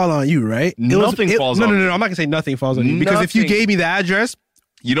all fall on you, right? Nothing falls on me. No. I'm not going to say nothing falls on you. Because if you gave me the address.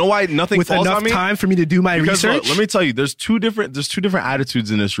 You know why nothing falls on me? With enough time for me to do my research? Look, let me tell you, there's two different attitudes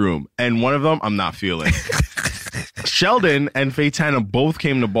in this room. And one of them, I'm not feeling. Sheldon and Faitana both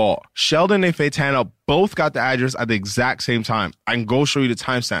came to ball. Sheldon and Faitana both got the address at the exact same time. I can go show you the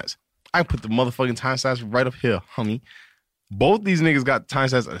timestamps. I put the motherfucking timestamps right up here, homie. Both these niggas got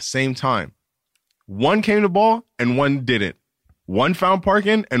timestamps at the same time. One came to ball and one didn't. One found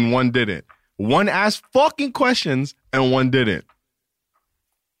parking and one didn't. One asked fucking questions and one didn't.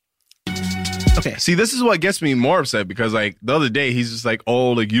 Okay. See, this is what gets me more upset because like the other day he's just like,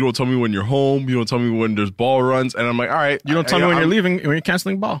 oh, like you don't tell me when you're home, you don't tell me when there's ball runs, and I'm like, all right, You don't tell me when you're leaving, when you're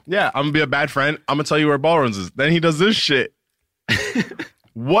canceling ball. Yeah, I'm gonna be a bad friend. I'm gonna tell you where ball runs is. Then he does this shit.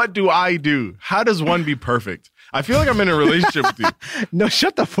 What do I do? How does one be perfect? I feel like I'm in a relationship with you. No,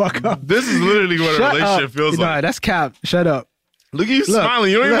 shut the fuck up. This is literally what a relationship feels like. Nah, that's cap. Shut up. Look at you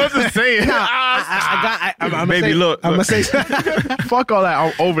smiling. You don't even know what to say. I'm Baby, look. I'm gonna say. Fuck all that.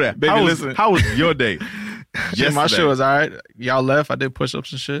 I'm over that. Baby, listen. How was your day? Yeah, my shit was all right. Y'all left. I did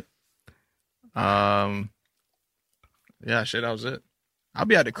push-ups and shit. Yeah, shit, that was it. I'll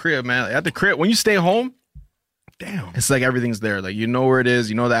be at the crib, man. At the crib, when you stay home, damn, it's like everything's there. Like, you know where it is.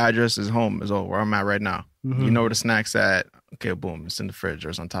 You know the address is home. Is where I'm at right now. Mm-hmm. You know where the snack's at. Okay, boom. It's in the fridge or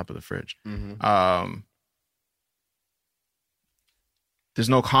it's on top of the fridge. Mm-hmm. There's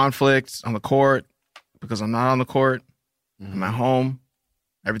no conflict on the court because I'm not on the court. Mm-hmm. I'm at home.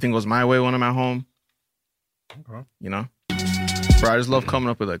 Everything goes my way when I'm at home. Okay. You know? Bro, I just love coming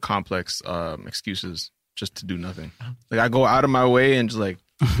up with like complex excuses just to do nothing. Like, I go out of my way and just like,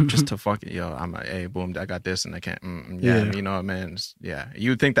 just to fuck it. Yo, I'm like, hey, boom, I got this and I can't. Yeah, you know what, man?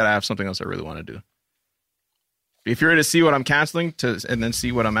 You would think that I have something else I really want to do. If you're to see what I'm canceling and then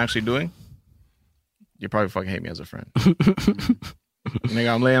see what I'm actually doing, you probably fucking hate me as a friend.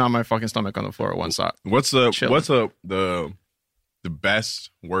 Nigga, I'm laying on my fucking stomach on the floor at one sock. What's the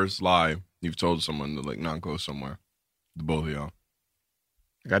best, worst lie you've told someone to like not go somewhere? The both of y'all.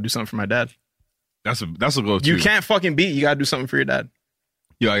 I gotta do something for my dad. That's a go-to. You can't fucking beat. You gotta do something for your dad.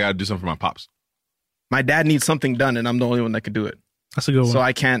 Yo, I gotta do something for my pops. My dad needs something done, and I'm the only one that can do it. That's a good one. So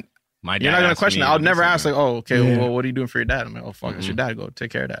I can't. My dad you're not gonna question it. I'll never ask like, oh, okay, Yeah. well, what are you doing for your dad? I'm like, oh, fuck, it's your dad. Go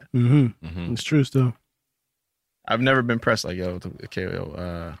take care of that. Mm-hmm. Mm-hmm. It's true still. I've never been pressed like, yo, okay,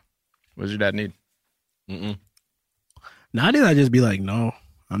 what does your dad need? Nowadays, I just be like, no,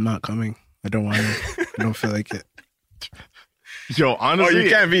 I'm not coming. I don't want to. I don't feel like it. Yo, honestly, you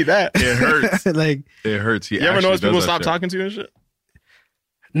can't beat that. It hurts. Like, it hurts. You ever notice people stop talking to you and shit?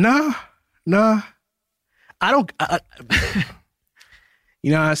 Nah. I don't.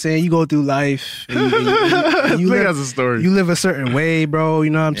 You know what I'm saying? You go through life. And you live, a story. You live a certain way, bro.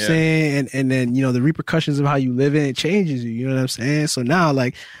 You know what I'm saying? And then, you know, the repercussions of how you live it changes you. You know what I'm saying? So now,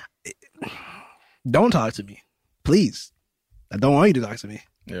 like, don't talk to me. Please. I don't want you to talk to me.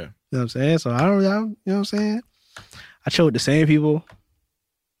 Yeah. You know what I'm saying? So I don't, you know what I'm saying? I chill with the same people.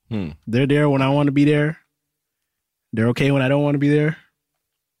 They're there when I want to be there. They're okay when I don't want to be there.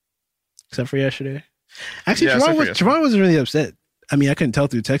 Except for yesterday. Actually, Javon wasn't really upset. I mean, I couldn't tell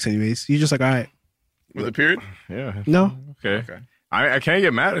through text anyways. He's just like, all right. Was it period? Yeah. No. Okay. I can't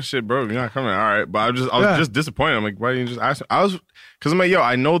get mad at shit, bro. You're not coming. All right. But I was just disappointed. I'm like, why didn't you just ask me? Because I'm like, yo,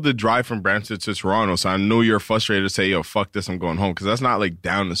 I know the drive from Brampton to Toronto, so I know you're frustrated to say, yo, fuck this, I'm going home. Because that's not like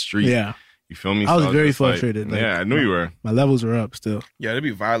down the street. Yeah. You feel me? I was very frustrated. Like, I knew you were. My levels were up still. Yeah, they'd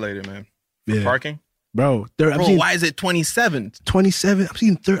be violated, man. For parking? Bro, why is it 27? 27.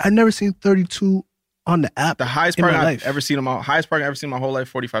 I've never seen 32 on the app. The highest parking I've ever seen in my whole life,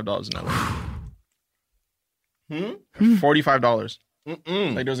 $45 an hour. $45.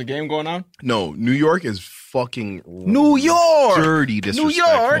 Like there's a game going on? No, New York is fucking New York. Dirty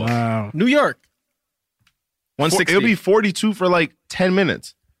disrespectful. Wow. New York. 160. It'll be 42 for like 10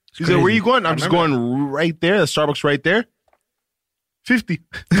 minutes. She said, where are you going? I'm just going right there. The Starbucks right there. 50.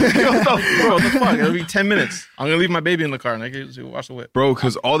 Bro, what the fuck? It'll be 10 minutes. I'm gonna leave my baby in the car and I can wash the whip. Bro,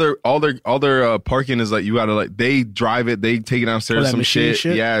 because all their parking is like, you gotta like, they drive it, they take it downstairs, some shit.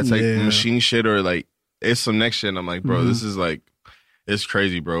 Yeah, it's like machine shit or like it's some next shit. And I'm like, bro, this is like, it's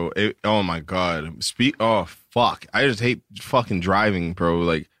crazy, bro. Oh my god. Oh fuck. I just hate fucking driving, bro.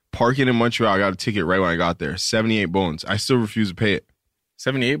 Like parking in Montreal, I got a ticket right when I got there. 78 bones. I still refuse to pay it.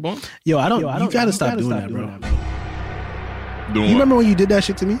 78 bones? Yo, you gotta stop doing that, bro. You remember when you did that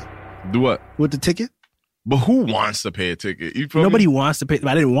shit to me? Do what? With the ticket? But who wants to pay a ticket? Nobody wants to pay.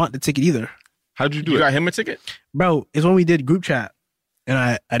 I didn't want the ticket either. How'd you do it? You got him a ticket? Bro, it's when we did group chat and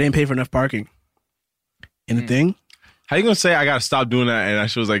I didn't pay for enough parking in the thing. How you gonna say I gotta stop doing that and that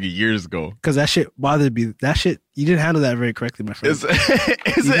shit was like years ago? Because that shit bothered me. That shit, you didn't handle that very correctly, my friend. Is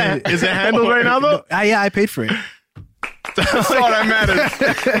it handled right now though? I paid for it. That's all that matters.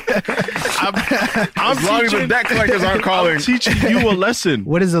 As long as the debt collectors aren't calling. I'm teaching you a lesson.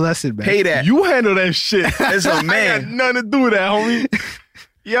 What is the lesson, man? Pay that. You handle that shit. As a man. I got nothing to do with that, homie.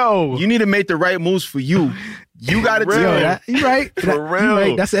 Yo. You need to make the right moves for you. You got to do it. You right. For real. You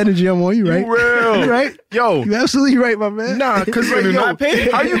right. That's the energy I'm on. You right. You real. You right. Yo. You absolutely right, my man. Nah, because not pay.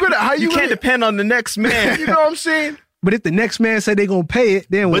 How you can't depend on the next man. You know what I'm saying? But if the next man said they gonna pay it,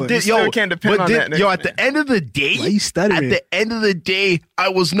 then what? But yo, can't depend on that. Yo, at the end of the day, Why you stuttering? At the end of the day, I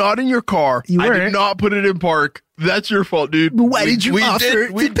was not in your car. You I weren't. did not put it in park. That's your fault, dude. But why did you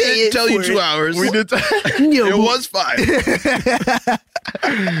offer we to pay did it tell you for 2 it? hours. We did. Yo, It was 5.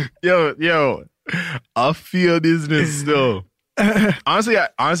 yo, I feel this still. Honestly,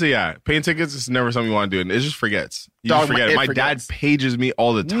 yeah. Paying tickets is never something you want to do, and it just forgets. You Dog, just forget it. it My forgets. dad pages me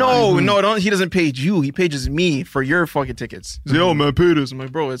all the time. No, don't. He doesn't page you. He pages me for your fucking tickets. He's like, oh man, pay this. I'm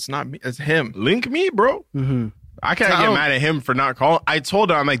like, bro, it's not me. It's him. Link me, bro. Mm-hmm. I can't get mad at him for not calling. I told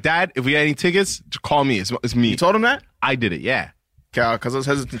him, I'm like, Dad, if we got any tickets, just call me. It's me. You told him that? I did it, yeah. Okay, because I was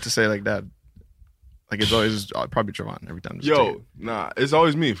hesitant to say like that. Like it's always probably Trevon every time. Yo, nah, it's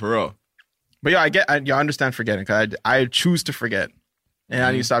always me, for real. But yeah, I understand forgetting because I choose to forget. And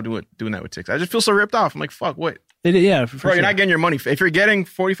I need to stop doing that with tickets. I just feel so ripped off. I'm like, fuck, what? Yeah, Bro, you're not getting your money. If you're getting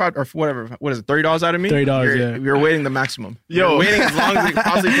 45 or whatever, what is it, $30 out of me? $30, You're waiting the maximum. Yo. You're waiting as long as it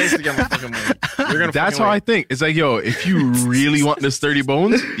possibly takes to get my fucking money. You're gonna That's fucking how wait. I think. It's like, yo, if you really want this 30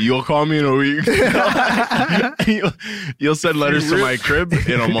 bones, you'll call me in a week. you'll send letters to my crib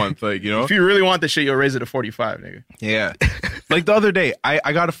in a month, like, you know? If you really want this shit, you'll raise it to 45, nigga. Yeah. Like the other day,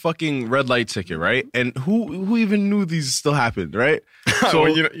 I got a fucking red light ticket, right? And who even knew these still happened, right? So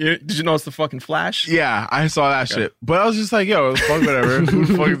did you know it's the fucking Flash? Yeah, I saw that shit. But I was just like, yo, fuck whatever. Who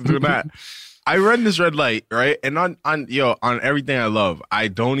the fuck is doing that? I read this red light, right? And on everything I love, I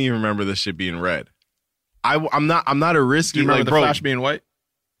don't even remember this shit being red. I'm not a risky. Do you remember like, the bro, Flash being white?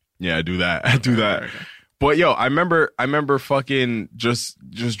 Yeah, I do that. I do that. Okay. But yo, I remember fucking just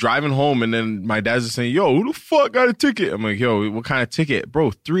driving home, and then my dad's just saying, yo, who the fuck got a ticket? I'm like, yo, what kind of ticket?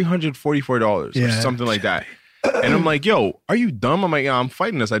 Bro, $344 or something like that. And I'm like, yo, are you dumb? I'm like, yeah, I'm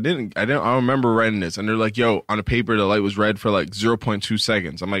fighting this. I don't remember writing this. And they're like, yo, on a paper, the light was red for like 0.2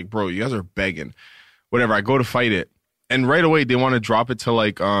 seconds. I'm like, bro, you guys are begging. Whatever. I go to fight it. And right away, they want to drop it to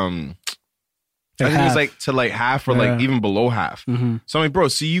like, I think it's like to like half or like even below half. Mm-hmm. So I'm like, bro,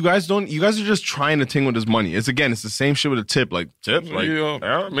 see, you guys are just trying to ting with this money. It's the same shit with a tip. Like, tips? Like,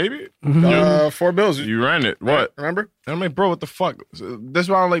 yeah, maybe. $4. You ran it. What? Remember? And I'm like, bro, what the fuck? So that's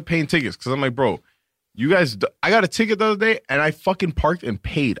why I don't like paying tickets. Because I'm like, bro, you guys, I got a ticket the other day and I fucking parked and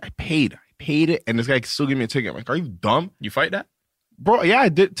paid. I paid it. And this guy still gave me a ticket. I'm like, are you dumb? You fight that? Bro, yeah, I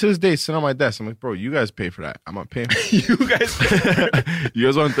did to this day sit on my desk. I'm like, bro, you guys pay for that. I'm not paying for it. You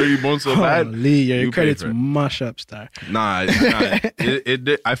guys want 30 bones so bad? Holy, your You pay credit's for it. mush up, star. Nah.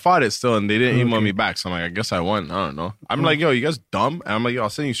 I fought it still, and they didn't email me back. So I'm like, I guess I won. I don't know. I'm like, yo, you guys dumb? And I'm like, yo, I'll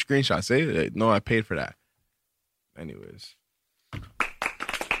send you screenshots. Say, no, I paid for that. Anyways.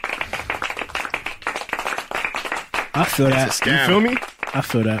 I feel that. scam. You feel me? I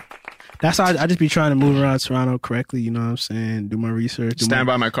feel that. That's how I just be trying to move around Toronto correctly, you know what I'm saying? Do my research. stand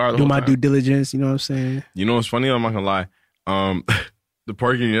by my car the Do whole my time. due diligence, you know what I'm saying? You know what's funny? I'm not gonna lie. The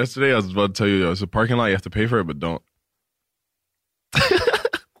parking yesterday, I was about to tell you, yo, it's a parking lot. You have to pay for it, but don't.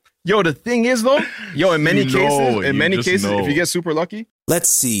 Yo, the thing is though, in many You know, cases, know. if you get super lucky, Let's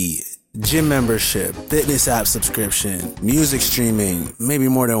see. Gym membership, fitness app subscription, music streaming, maybe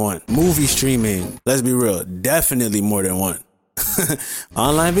more than one. Movie streaming, let's be real, definitely more than one.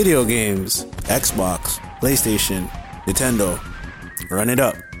 Online video games, Xbox, PlayStation, Nintendo. Run it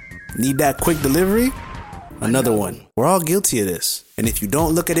up. Need that quick delivery? Another one. We're all guilty of this. And if you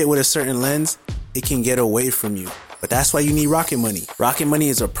don't look at it with a certain lens, it can get away from you. But that's why you need Rocket Money. Rocket Money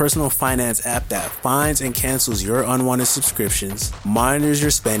is a personal finance app that finds and cancels your unwanted subscriptions, monitors your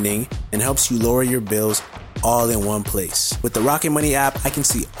spending, and helps you lower your bills all in one place. With the Rocket Money app, I can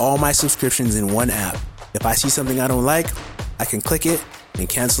see all my subscriptions in one app. If I see something I don't like, I can click it and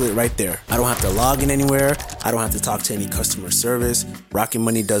cancel it right there. I don't have to log in anywhere. I don't have to talk to any customer service. Rocket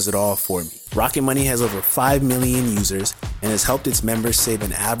Money does it all for me. Rocket Money has over 5 million users and has helped its members save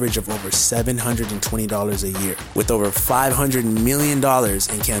an average of over $720 a year, with over $500 million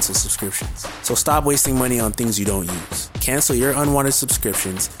in canceled subscriptions. So stop wasting money on things you don't use. Cancel your unwanted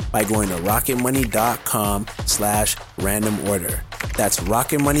subscriptions by going to rocketmoney.com/random order. That's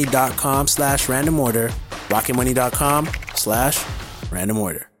rocketmoney.com/random order. rocketmoney.com/random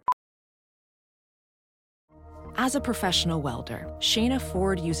order. As a professional welder, Shayna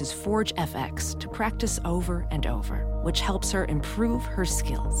Ford uses Forge FX to practice over and over, which helps her improve her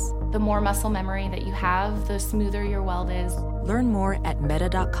skills. The more muscle memory that you have, the smoother your weld is. Learn more at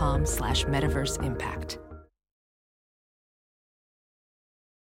meta.com/metaverse impact.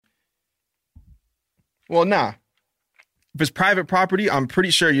 well, nah. If it's private property, I'm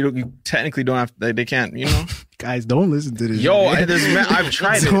pretty sure you technically don't have. They can't. You know. Guys, don't listen to this. Yo, I've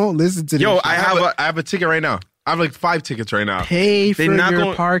tried it. Don't listen to this. Yo, I have a ticket right now. I have like 5 tickets right now. Pay for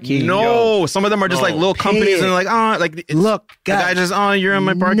your parking. No, some of them are just like little companies and like, look, the guy just, you're in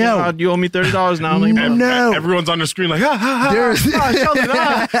my parking lot. You owe me $30 now. I'm like, no. Everyone's on the screen like, There's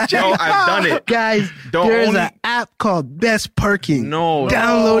I've done it. Guys, there's an app called Best Parking. No.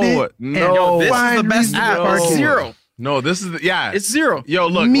 Download it. No. This is the best app. Parking. Zero. No, this is, It's zero. Yo,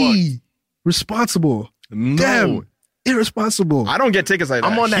 look. Responsible. No. Damn. Irresponsible. I don't get tickets like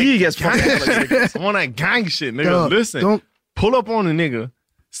that. I'm on that. He gets fucking tickets. I'm on that gang shit, nigga. Listen, pull up on a nigga.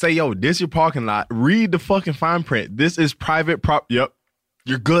 Say, yo, this your parking lot. Read the fucking fine print. This is private Yep,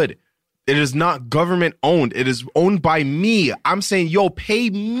 you're good. It is not government owned. It is owned by me. I'm saying, yo,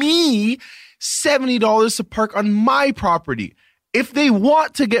 pay me $70 to park on my property. If they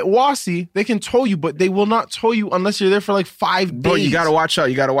want to get wassy, they can tow you, but they will not tow you unless you're there for like 5 days. Bro, you gotta watch out.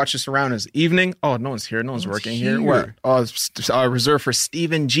 You gotta watch your surroundings. Evening. Oh, no one's here. No one's working here. What? Reserved for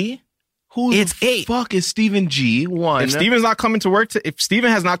Stephen G. It's 8. Fuck is Stephen G. One. If Steven's not coming to work, if Steven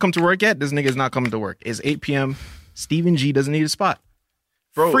has not come to work yet, this nigga's not coming to work. It's 8 p.m. Stephen G. doesn't need a spot.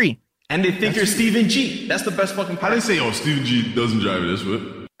 Bro. Free. And they think you're Stephen G. That's the best fucking part. How they say, oh, Stephen G. doesn't drive this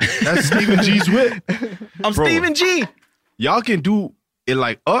whip? That's Stephen G's whip. I'm Stephen G. Y'all can do it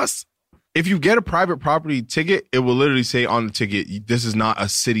like us. If you get a private property ticket, it will literally say on the ticket, this is not a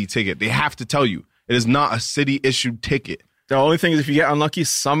city ticket. They have to tell you. It is not a city issued ticket. The only thing is if you get unlucky,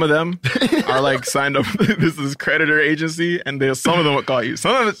 some of them are like signed up. This is creditor agency, and some of them will call you.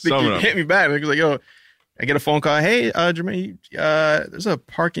 Some of them hit me back. They're like, yo, I get a phone call. Hey, Jermaine, there's a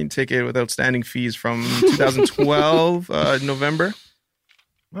parking ticket with outstanding fees from 2012 November.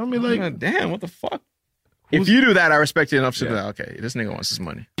 I mean, like, damn, what the fuck? If you do that, I respect you enough to be like, okay, this nigga wants his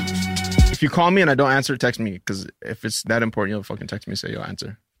money. If you call me and I don't answer, text me. Because if it's that important, you'll fucking text me and say, yo,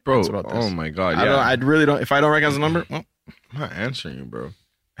 answer. Bro, oh my God. I really don't. If I don't recognize the number, well, I'm not answering you, bro.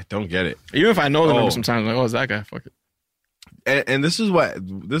 I don't get it. Even if I know the number sometimes, I'm like, oh, it's that guy. Fuck it. And this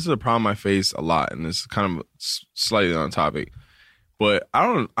is a problem I face a lot. And this is kind of slightly on topic. But I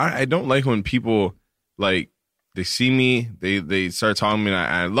don't like when people, like, they see me, they start talking to me, and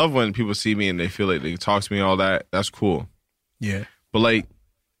I love when people see me and they feel like they can talk to me and all that. That's cool. Yeah. But, like,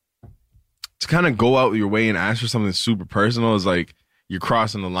 to kind of go out your way and ask for something super personal is like you're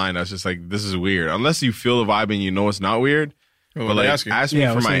crossing the line. That's just like, this is weird. Unless you feel the vibe and you know it's not weird. But, like, ask me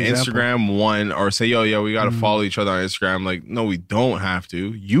for my Instagram one, or say, yo, yeah, we got to follow each other on Instagram. Like, no, we don't have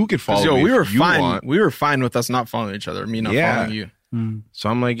to. You could follow me if you want. We were fine with us not following each other, me not following you. So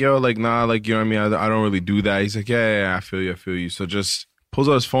I'm like, yo, like, nah, like, you know what I mean? I don't really do that. He's like, yeah, I feel you. So just pulls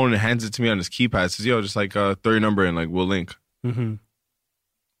out his phone and hands it to me on his keypad. Says, yo, just like throw your number in, like, we'll link. Mm-hmm.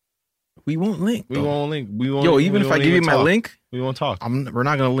 We won't link. We won't link. Yo, even if I give you my link, we won't talk. We're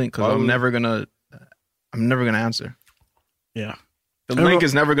not gonna link because I'm never gonna answer. Yeah. The link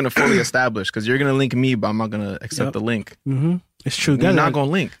is never gonna fully establish because you're gonna link me, but I'm not gonna accept the link. Mm-hmm. It's true. We're not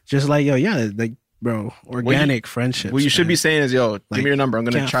gonna link. Just like, yo, yeah, like, bro, organic friendships. What you should be saying is, yo, give me your number. I'm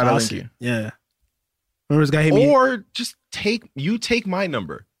going to try to link you. Yeah. Remember this guy hit me? Or just take my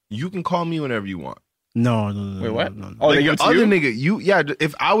number. You can call me whenever you want. No. Wait, what? No. Oh, like, the other nigga,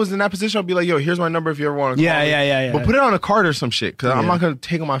 if I was in that position, I'd be like, yo, here's my number if you ever want to call me. Yeah. But put it on a card or some shit, because I'm not going to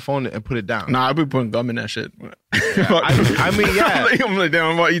take on my phone and put it down. Nah, I'll be putting gum in that shit. I mean, yeah. I'm like,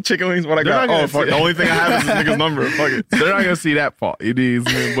 damn, what, you chicken wings? What I got? Oh, fuck. The only thing I have is this nigga's number. Fuck it. They're not going to see that part. It is,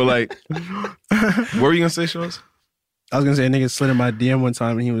 man. But, like, what were you going to say, Shows? I was going to say a nigga slid in my DM one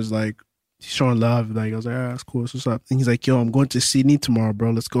time and he was like, he's showing love. Like, I was like, that's cool. So what's up? And he's like, yo, I'm going to Sydney tomorrow,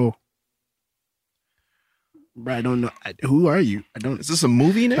 bro. Let's go. Bro, I don't know. Who are you? I don't. Is this a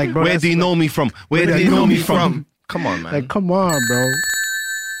movie, nigga? Like, bro, where do you know me from? Where do you know me from? Come on, man. Like, come on, bro.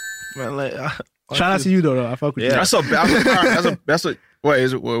 Man, like, shout out to you though. I fuck with you. That's a. What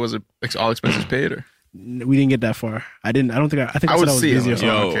is it? What was it? All expenses paid, or we didn't get that far. I think I said I was busy or something.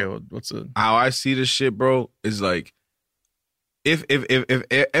 Okay, well, what's it? How I see this shit, bro, is like, if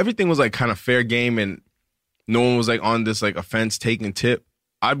everything was like kind of fair game and no one was like on this like offense taking tip,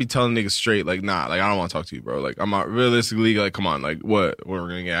 I'd be telling niggas straight, like, nah, like, I don't want to talk to you, bro. Like, I'm not realistically, like, come on, like, what? We're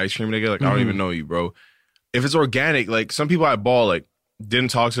going to get ice cream, nigga? Like, I don't even know you, bro. If it's organic, like, some people I ball, like,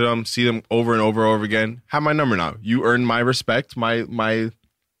 didn't talk to them, see them over and over again, have my number now. You earn my respect, my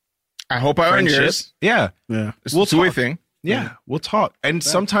I hope I earn yours. Yeah. It's a two-way thing. Yeah, we'll talk. And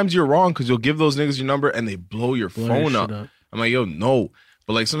sometimes you're wrong because you'll give those niggas your number and they blow your phone up. I'm like, yo, no.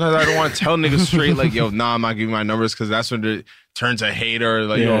 But, like, sometimes I don't want to tell niggas straight, like, yo, nah, I'm not giving my numbers because that's when it turns a hater.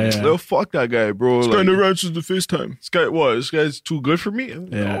 Like, yo, fuck that guy, bro. This guy never answers the FaceTime. This guy, what? This guy's too good for me?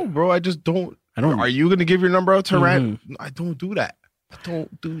 No, bro, I just don't. Are you going to give your number out to Rand? I don't do that.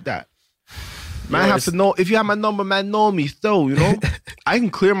 Man, I have to know. If you have my number, man, know me, though, you know? I can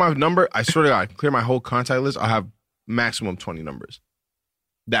clear my number. I swear to God, I can clear my whole contact list. I'll have maximum 20 numbers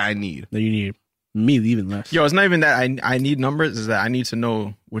that I need. That you need. Me, even less. Yo, it's not even that I need numbers. It's that I need to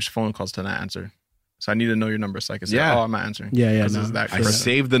know which phone calls to not answer. So I need to know your number so I can say, oh, I'm not answering. Yeah. No, I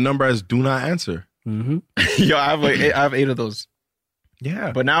saved the number as do not answer. Mm-hmm. Yo, I have 8 of those.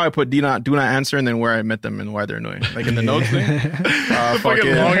 Yeah. But now I put do not answer and then where I met them and why they're annoying. Like in the notes thing.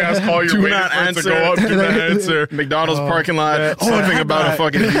 Fucking long ass call you're do waiting not for answer. it to go up. Do not answer. McDonald's parking lot. Something about a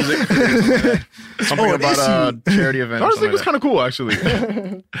fucking music. Something about a charity event. I honestly think it was kind of cool, actually.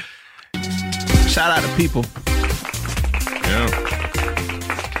 Shout out to people. Yeah.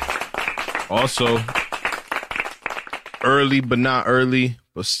 Also, early but not early,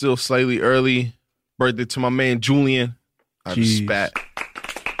 but still slightly early. Birthday to my man Julian. I have spat.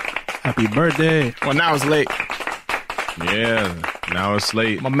 Happy birthday. Well, now it's late. Yeah, now it's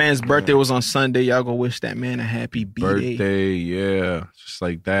late. My man's birthday was on Sunday. Y'all go wish that man a happy birthday. Birthday, yeah. Just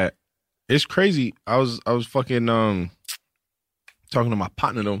like that. It's crazy. I was fucking talking to my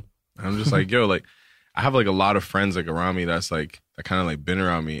partner though. And I'm just like, yo, like I have like a lot of friends like around me that's like that kind of like been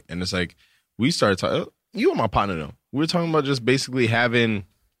around me. And it's like we started talking, you and my partner though. We were talking about just basically having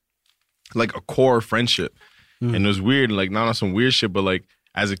like a core friendship. And it was weird, like not on some weird shit, but like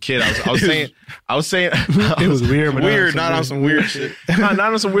as a kid, I was saying it was weird, but not on some weird shit. not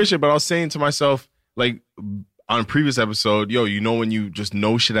on some weird shit, but I was saying to myself, like on a previous episode, yo, you know when you just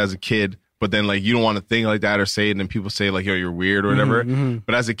know shit as a kid, but then like you don't want to think like that or say it, and then people say like, yo, you're weird or whatever.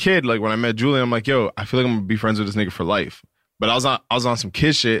 But as a kid, like when I met Julian, I'm like, yo, I feel like I'm gonna be friends with this nigga for life. But I was on some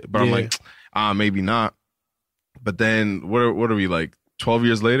kid shit, but I'm like, maybe not. But then what are we like 12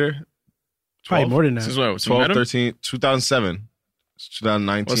 years later? 12? Probably more than that. This is what, 12, 13, 2007. It's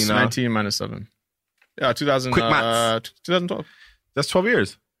 2019 What's now. 19 minus 7? Yeah, 2012. That's 12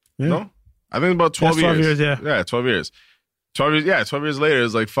 years. Yeah. No? I think about 12 years. 12 years, yeah. Yeah, 12 years. 12 years, yeah, 12 years later,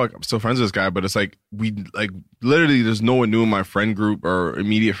 it's like, fuck, I'm still friends with this guy, but it's like, we, like, literally, there's no one new in my friend group or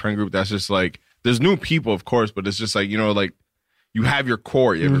immediate friend group that's just like, there's new people, of course, but it's just like, you know, like, you have your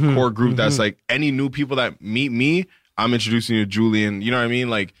core, you have your core group that's like, any new people that meet me, I'm introducing you to Julian, you know what I mean?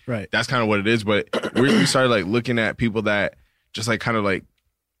 Like, that's kind of what it is, but we started, like, looking at people that just, like, kind of, like,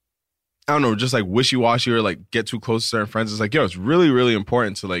 I don't know, just, like, wishy-washy or, like, get too close to certain friends. It's like, yo, it's really, really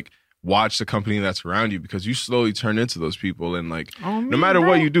important to, like, watch the company that's around you because you slowly turn into those people. And, like, no matter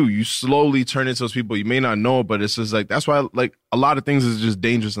what you do, you slowly turn into those people. You may not know, but it's just, like, that's why, like, a lot of things is just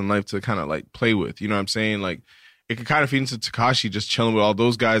dangerous in life to kind of, like, play with. You know what I'm saying? Like, it could kind of feed into Tekashi just chilling with all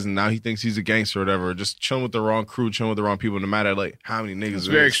those guys, and now he thinks he's a gangster or whatever. Just chilling with the wrong crew, chilling with the wrong people, no matter like how many niggas. It's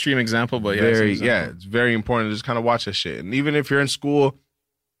a very extreme example, but it's very important to just kind of watch that shit. And even if you're in school,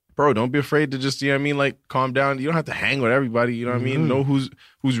 bro, don't be afraid to just, you know what I mean, like calm down. You don't have to hang with everybody. You know what I mean? Know who's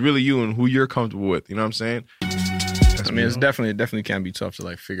really you and who you're comfortable with. You know what I'm saying? I mean, it definitely can be tough to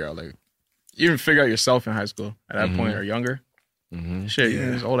like figure out, like even figure out yourself in high school at that point or younger. Shit,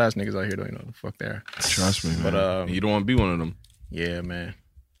 these old ass niggas out here don't even know the fuck they are. Trust me, man. But you don't want to be one of them. Yeah, man.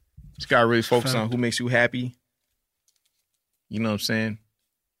 Just gotta really focus on who makes you happy. You know what I'm saying?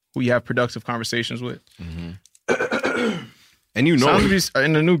 Who you have productive conversations with. And you know, somebody's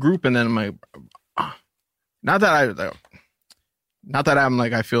in a new group, and then I'm like, not that I'm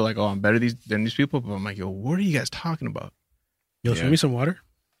like I feel like I'm better than these people, but I'm like, yo, what are you guys talking about? Yo, show me some water.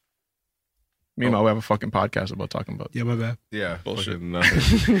 Me and my wife have a fucking podcast about talking about. Yeah, my bad. Yeah, bullshit. Nah,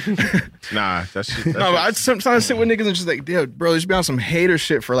 that's no. But I sometimes sit with niggas and just like, dude, bro, just be on some hater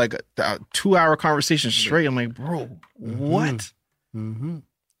shit for like a 2-hour conversation straight. I'm like, bro, what?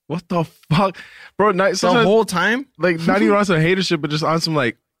 What the fuck, bro? The whole time, like not even on some hater shit, but just on some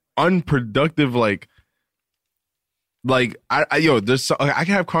like unproductive, like I can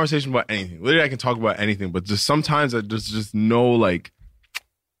have conversation about anything. Literally, I can talk about anything, but just sometimes I just know like.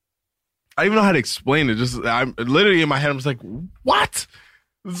 I don't even know how to explain it. Just I'm literally in my head. I'm just like, what?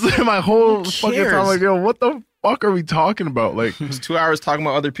 My whole fucking time, like, yo, what the fuck are we talking about? Like, it was 2 hours talking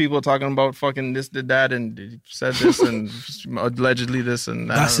about other people, talking about fucking this, did that, and he said this, and allegedly this and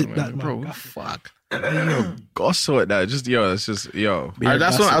that. That's it, bro. Fuck. Yo, gosso at that. Just it's just yo.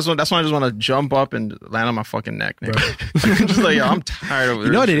 That's why I just want to jump up and land on my fucking neck, nigga. Just like, yo, I'm tired of it.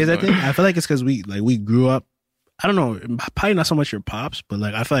 You know what it is? I think I feel like it's because we grew up. I don't know, probably not so much your pops, but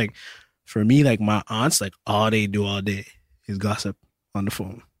like I feel like. For me, like my aunts, like all they do all day is gossip on the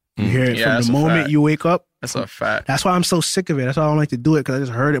phone. You hear it from the moment you wake up. That's a fact. That's why I'm so sick of it. That's why I don't like to do it because I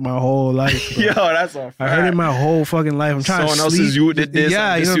just heard it my whole life. Yo, that's a fact. I heard it my whole fucking life. I'm trying Someone to else's sleep. youth did this,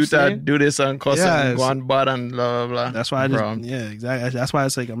 yeah, and you know this youth do this, and cause and go on bad and blah, blah, blah. That's why I just, exactly. That's why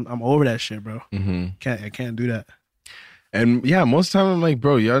it's like, I'm over that shit, bro. I can't do that. And yeah, most of the time I'm like,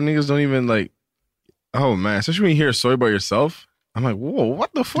 bro, y'all niggas don't even like, oh man, especially when you hear a story about yourself. I'm like, whoa,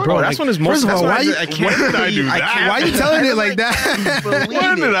 what the fuck? Bro, that's when it's most. First of all, why when did I do that? Why are you telling it like that?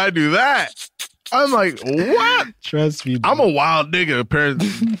 When did I do that? I'm like, what? Trust me, bro. I'm a wild nigga, apparently,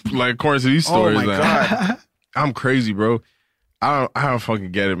 like according to these stories. Oh my God. I'm crazy, bro. I don't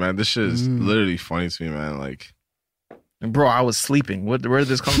fucking get it, man. This shit is literally funny to me, man. Like, bro, I was sleeping. Where did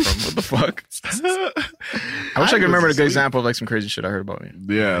this come from? What the fuck? I wish I could remember a good example of like some crazy shit I heard about me.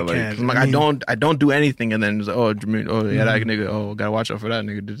 Yeah, I'm like, I don't do anything, and then it's like, that nigga, gotta watch out for that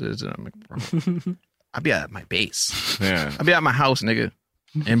nigga. Did this, and I'm like, bro, I be at my base. Yeah, I be at my house, nigga,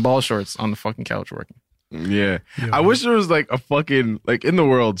 in ball shorts on the fucking couch working. Yeah. I wish there was like a fucking, like in the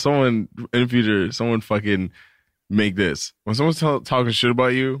world, someone in the future, someone fucking make this. When someone's talking shit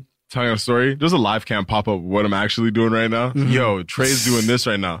about you, telling a story, there's a live cam pop up what I'm actually doing right now. Yo, Trey's doing this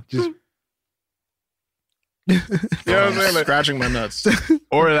right now. Just, you know what I'm saying? Like, scratching my nuts.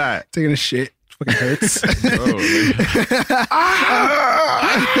 Or that. Taking a shit. Fucking hurts.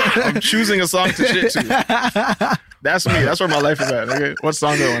 I'm choosing a song to shit to. That's me. That's where my life is at. Okay? What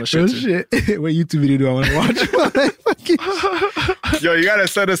song do I want to shit to? Shit. What YouTube video do I want to watch? Yo, you gotta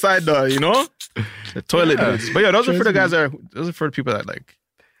set aside the toilet dudes. But yeah, those are for the guys those are for the people that like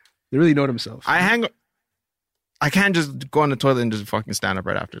they really know themselves. I can't just go on the toilet and just fucking stand up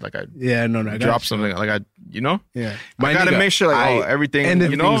right after. Like I drop something. Like yeah. I gotta make sure everything and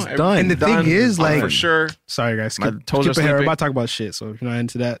everything's done. And the thing is like for sure. Sorry guys, My toes are skip ahead. We're sleeping. about to talk about shit, so if you're not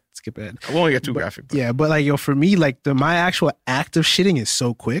into that, skip ahead. I won't get too graphic. But. Yeah, but like for me, like my actual act of shitting is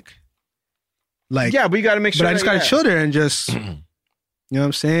so quick. Like but you gotta make sure. But I just gotta chill there and just you know what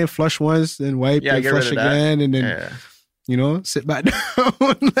I'm saying? Flush once, then wipe, then flush again, and then sit back down,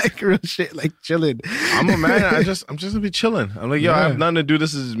 like real shit, like chilling. I'm a man. I'm just gonna be chilling. I'm like, yo, I have nothing to do.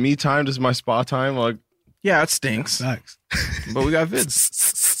 This is me time. This is my spa time. Like, yeah, it stinks. Sucks. But we got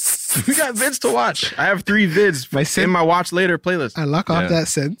vids. We got vids to watch. I have 3 vids in my watch later playlist. I lock off that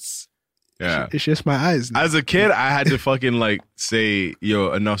sense. Yeah, it's just my eyes. As a kid, I had to fucking like say,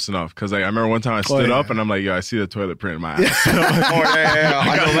 yo, enough's enough. Because like I remember one time I stood up and I'm like, yo, I see the toilet print in my ass. On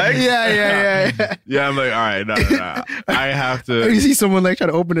your legs? Yeah. Yeah, I'm like, all right, no. I have to. Or you see someone like try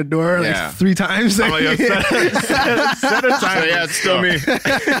to open the door like 3 times. I'm like, yo, set a time. So, yeah, it's still me.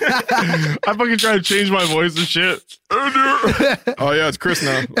 I fucking try to change my voice and shit. Oh yeah, it's Chris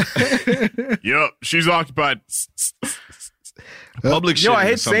now. Yup, she's occupied. Public shit. Yo, I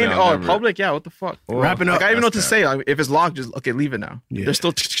hate saying public. Yeah, what the fuck? Wrapping up. Like, I don't even know what to say. Like, if it's locked, just leave it now. Yeah. They're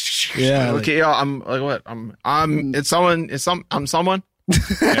still. Yeah. Okay, yo, I'm like what? I'm someone. Yeah.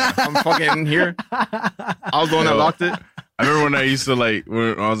 I'm fucking here. I was the one that locked it. I remember when I used to like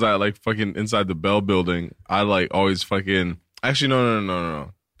when I was at like fucking inside the Bell building. I like always fucking. Actually,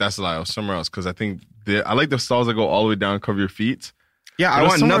 no. That's a lie. I was somewhere else because I think I like the stalls that go all the way down, cover your feet. Yeah, I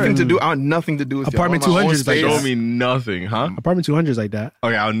want nothing to do. I want nothing to do with Apartment 200 is like show me nothing, huh? Apartment 200 is like that.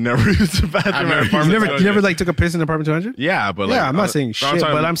 Okay, I'll never use the bathroom. You never like took a piss in Apartment 200? Yeah, but like, I'm not saying shit,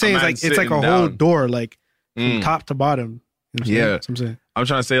 but I'm saying it's like a whole door, like from top to bottom. You know what I'm saying? I'm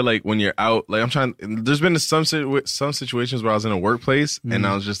trying to say like when you're out, like there's been some situations where I was in a workplace and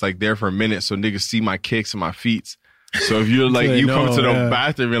I was just like there for a minute, so niggas see my kicks and my feet. So if you're like, you come to the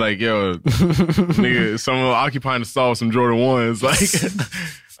bathroom, you're like, yo, nigga, someone occupying the stall with some Jordan 1s. Like,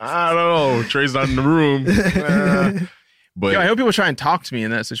 I don't know. Trey's not in the room. But I hope people try and talk to me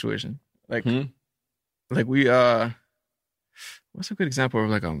in that situation. Like, like we, what's a good example of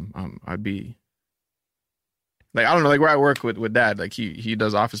like, I'd be, like, I don't know, like where I work with dad, like he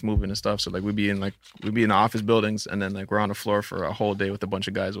does office movement and stuff. So like we'd be in the office buildings and then like we're on the floor for a whole day with a bunch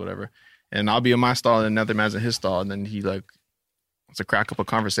of guys or whatever. And I'll be in my stall and another man's in his stall. And then he like wants to crack up a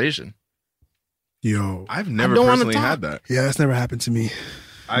conversation. Yo. I've never personally had that. Yeah, that's never happened to me.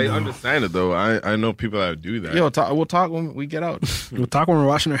 I understand it though. I know people that do that. Yo, we'll talk when we get out. We'll talk when we're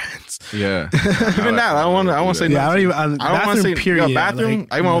washing our hands. Yeah. Even that, I don't want to say yeah, nothing. I don't want to say period. Yo, bathroom,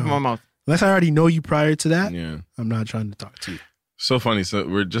 like, I won't open my mouth. Unless I already know you prior to that, I'm not trying to talk to you. So funny. So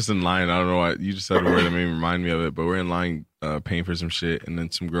we're just in line. I don't know why you just said a word that made me remind me of it, but we're in line paying for some shit, and then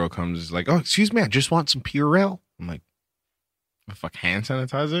some girl comes is like, "Oh, excuse me, I just want some Purell." I'm like, "The fuck, hand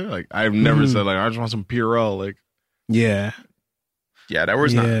sanitizer?" Like I've never said like, "I just want some Purell." Like, yeah, that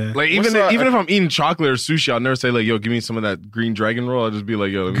word's not like even if I'm eating chocolate or sushi, I'll never say like, "Yo, give me some of that green dragon roll." I'll just be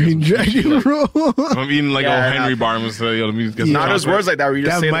like, "Yo, green dragon roll." If I'm eating like a Henry bar, I'm gonna say, "Yo, let me get some." Not those words like that. Where you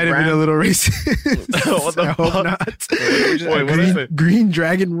just that say might have been a little racist. What the I fuck? hope not. Wait, what is it? Green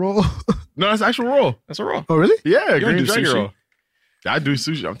dragon roll. No, that's actual roll. That's a roll. Oh, really? Yeah, You don't green do dragon sushi? roll. I do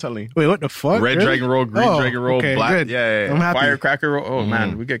sushi. I'm telling you. Wait, what the fuck? Red really? dragon roll, green dragon roll, okay, black. Good. Yeah. I'm happy. Firecracker roll. Oh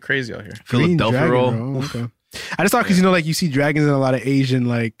man, we get crazy out here. Green Philadelphia dragon roll. roll. Okay. I just thought because like you see dragons in a lot of Asian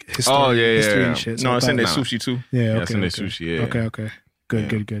like history and shit. So no, it's in their sushi too. Yeah, it's in their sushi. Yeah. Okay.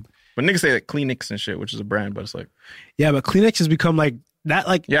 Good. But niggas say like Kleenex and shit, which is a brand, but it's like but Kleenex has become like that.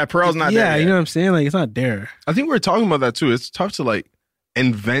 Like Pearl's not there. Yeah, you know what I'm saying? Like it's not there. I think we were talking about that too. It's tough to like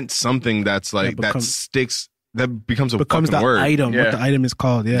invent something that's like that sticks. That becomes a fucking the word. Item. What the item is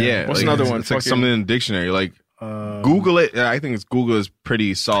called. Yeah. What's another one? It's like something in the dictionary. Like Google it. I think it's Google is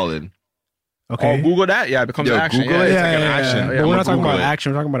pretty solid. Okay. Oh, Google that? Yeah, it becomes an action. Google it. It's like an action. But we're not talking about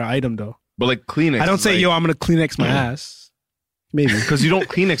action. We're talking about an item, though. But like Kleenex. I don't say, yo, I'm going to Kleenex my ass. Maybe. Because you don't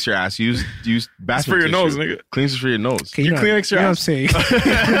Kleenex your ass. You use bathroom for your tissue. nose, nigga. Kleenex is for your nose. You Kleenex your ass? You know what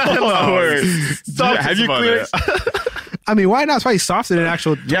I'm saying? Stop. Have you Kleenex? I mean, why not? It's probably softer than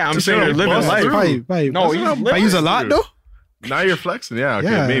actual. Yeah, I'm saying you're living life. I use a lot, though. Now you're flexing. Yeah,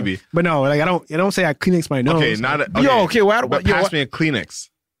 okay, maybe. But no, like I don't say I Kleenex my nose. Okay, pass me a Kleenex.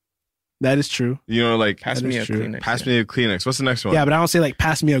 That is true. You know, like pass me a Kleenex. Pass me a Kleenex. What's the next one? Yeah, but I don't say like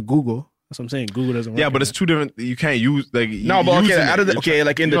pass me a Google. That's what I'm saying. Google doesn't work. Yeah, but it's two different. You can't use like no, but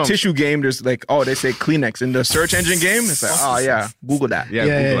like in the tissue game, there's like they say Kleenex. In the search engine game, it's like Google that. Yeah,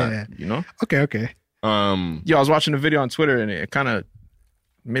 Google that. You know? Okay. I was watching a video on Twitter and it kind of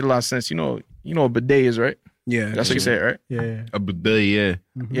made a lot of sense. You know what bidet is, right? Yeah, that's what you say, right? Yeah, a bidet. Yeah,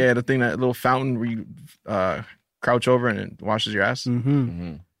 yeah, the thing, that little fountain where you crouch over and it washes your ass.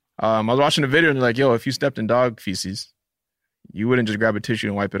 I was watching a video and they're like, yo, if you stepped in dog feces, you wouldn't just grab a tissue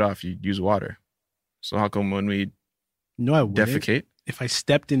and wipe it off. You'd use water. So how come when we defecate, if I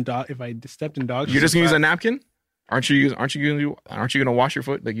stepped in dog, you're just gonna use a napkin? Aren't you gonna wash your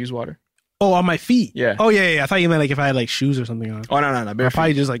foot? Like use water? Oh, on my feet. Yeah. Oh yeah. I thought you meant like if I had like shoes or something on. Oh no. Or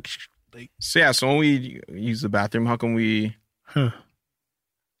probably just like. So yeah. So when we use the bathroom, how come we? I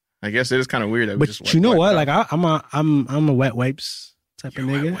guess it is kind of weird that we just. But you know what? Like I'm a wet wipes type of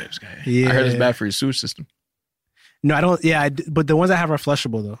nigga. Wet wipes guy. Yeah. I heard it's bad for your sewage system. No, I don't. Yeah, but the ones I have are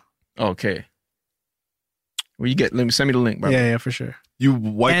flushable though. Okay. Well, let me send me the link, bro. Yeah, for sure. You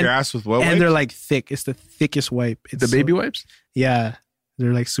wipe your ass with wet wipes? And they're like thick. It's the thickest wipe. It's the baby wipes? Yeah.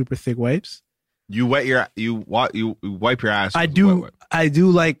 They're like super thick wipes. You wipe your ass I with do wet wipe. I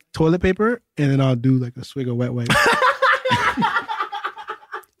do like toilet paper and then I'll do like a swig of wet wipe. I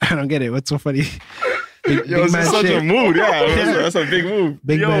don't get it. What's so funny? Big man such shit. a mood. Yeah, that's a big move.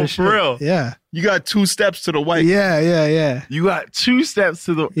 Big man shit. For real. Yeah. You got 2 steps to the wipe. Yeah. You got 2 steps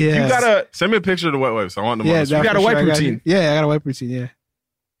to the. Yeah. You gotta send me a picture of the wet wipes. I want them. Yeah, on the you got a wipe routine. Yeah, I got a wipe routine. Yeah.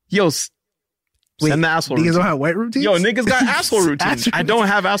 Yo, send the asshole routine. Niggas don't have wipe routines? Yo, niggas got asshole routines. I don't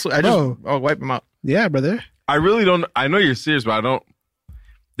have asshole. I just wipe them out. Yeah, brother. I really don't. I know you're serious, but I don't.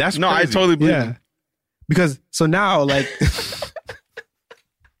 That's no. crazy. I totally believe. Yeah. Because so now like.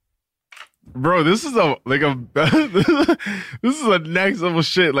 Bro, this is a next level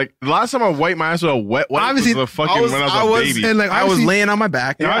shit. Like the last time I wiped my ass with a wet wipe obviously, was when I was a baby. And like, I was laying on my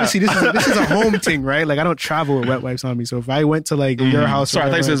back. Yeah. Obviously, this is a home thing, right? Like I don't travel with wet wipes on me. So if I went to like your house, sorry,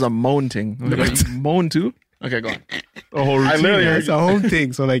 I thought it was a moan thing. Like, moan too? Okay, go on. A whole routine. It's a home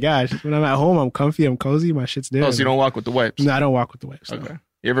thing. So like, gosh, when I'm at home, I'm comfy, I'm cozy, my shit's there. Oh, so you don't walk with the wipes? No, I don't walk with the wipes. Okay. No.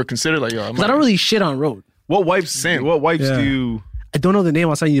 You ever consider like, yo, I don't really shit on road. What wipes? What wipes do you? I don't know the name.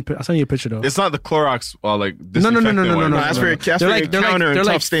 I'll send you a picture though. It's not the Clorox. Like no. That's for your they're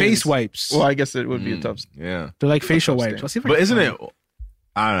like face wipes. Well, I guess it would be a tough. Yeah, they're like facial wipes. Let's see if but isn't it?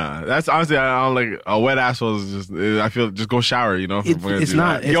 I don't know. That's honestly, I don't like a wet asshole. Is just I feel just go shower. You know, it's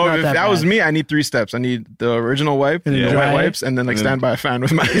not. Yo, if that was me, I need 3 steps. I need the original wipe, the wet wipes, and then like stand by a fan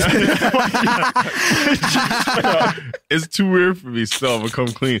with my. It's too weird for me. Still, I'm gonna come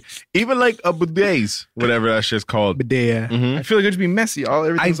clean. Even like a bidets, whatever that shit's called. Bidet. Yeah. Mm-hmm. I feel like it would be messy.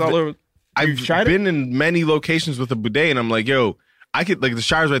 Everything's all over. I've been in many locations with a bidet, and I'm like, yo, I could like the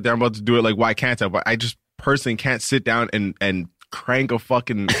shower's right there. I'm about to do it. Like, why can't I? But I just personally can't sit down and crank a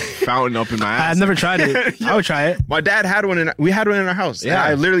fucking fountain up in my ass. I've never tried it. I would try it. My dad had one. We had one in our house. Yeah,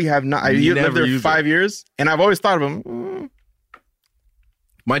 I literally have not. I lived there 5 years, and I've always thought of him.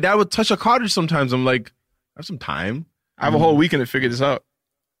 My dad would touch a cottage sometimes. I'm like, I have some time. I have a whole weekend to figure this out,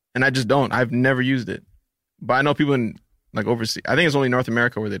 and I just don't. I've never used it, but I know people in like overseas. I think it's only North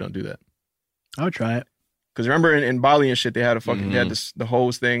America where they don't do that. I would try it. Because remember in Bali and shit, they had they had the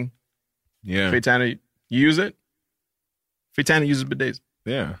hose thing. Yeah, Faitana, you use it. Faitana uses bidets.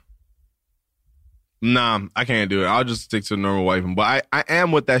 Yeah. Nah, I can't do it. I'll just stick to normal wiping. But I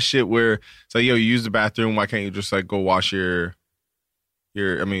am with that shit where it's like, yo, you use the bathroom. Why can't you just like go wash take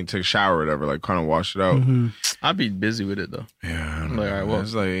a shower or whatever, like kind of wash it out. Mm-hmm. I'd be busy with it though. Yeah. I'm like, all right, well,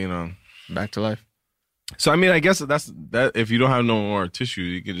 it's like, back to life. So I mean, I guess that's that. If you don't have no more tissue,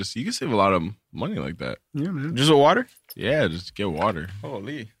 you can save a lot of money like that. Yeah, man. Just with water? Yeah, just get water.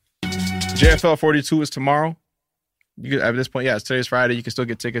 Holy. JFL 42 is tomorrow. You could, at this point, today's Friday. You can still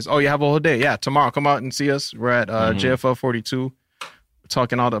get tickets. Oh, you have a whole day. Yeah, tomorrow, come out and see us. We're at JFL42,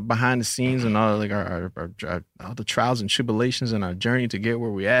 talking all the behind the scenes and all like our all the trials and tribulations and our journey to get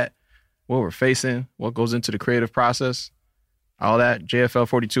where we at, what we're facing, what goes into the creative process, all that.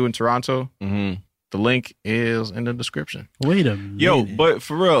 JFL42 in Toronto. Mm-hmm. The link is in the description. Wait a minute. Yo, but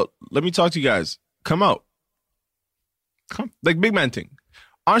for real, let me talk to you guys. Come out. Come. Like big man thing.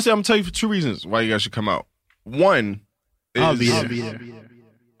 Honestly, I'm going to tell you for 2 reasons why you guys should come out. One, I'll be there.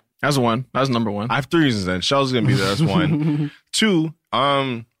 That's one. That's number one. I have 3 reasons then. Shell's going to be there. That's one. 2,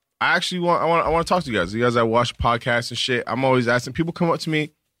 I actually want to talk to you guys. You guys that watch podcasts and shit. I'm always asking. People come up to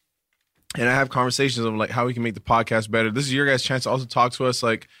me and I have conversations of like how we can make the podcast better. This is your guys' chance to also talk to us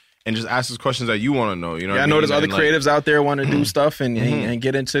like and just ask us questions that you want to know. You know what I mean? I know there's other creatives out there want to do stuff and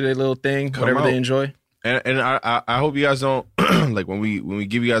get into their little thing, whatever they enjoy. And I hope you guys don't like when we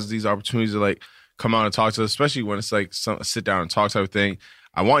give you guys these opportunities to like come out and talk to us, especially when it's like some sit down and talk type of thing.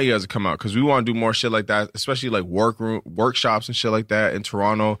 I want you guys to come out because we want to do more shit like that, especially like workshops and shit like that in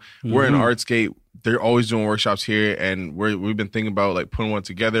Toronto. Mm-hmm. We're in Artscape. They're always doing workshops here, and we've been thinking about like putting one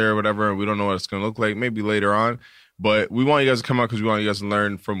together or whatever. And we don't know what it's gonna look like. Maybe later on. But we want you guys to come out because we want you guys to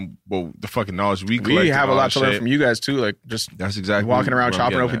learn from the fucking knowledge we collect. We have a lot to learn from you guys too. Like just that's exactly walking around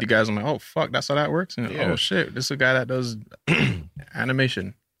chopping up with you guys. I'm like, oh fuck, that's how that works. And oh shit, this is a guy that does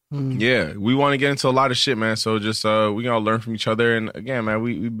animation. Yeah, we want to get into a lot of shit, man. So just we can all learn from each other. And again, man,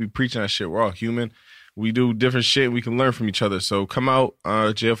 we be preaching that shit. We're all human. We do different shit. We can learn from each other. So come out,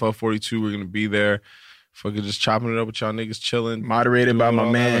 JFL 42. We're gonna be there. Fucking just chopping it up with y'all niggas, chilling. Moderated by my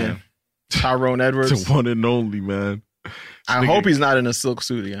man. Tyrone Edwards. The one and only, man. I hope he's not in a silk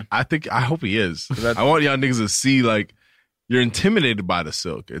suit again. I hope he is. I want y'all niggas to see, like, you're intimidated by the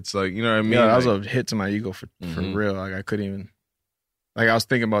silk. It's like, you know what I mean? Yeah, that was a hit to my ego for real. Like, I couldn't even. Like, I was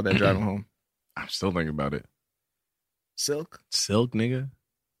thinking about that driving home. I'm still thinking about it. Silk, nigga.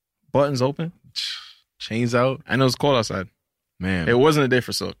 Buttons open. Chains out. I know it's cold outside. Man. It wasn't a day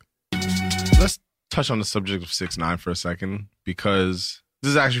for silk. Let's touch on the subject of 6ix9ine for a second because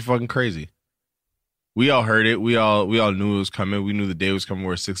this is actually fucking crazy. We all heard it. We all knew it was coming. We knew the day was coming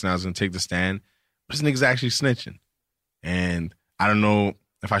where 6ix9ine was going to take the stand. But this nigga's actually snitching. And I don't know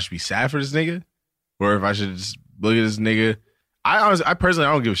if I should be sad for this nigga or if I should just look at this nigga. I personally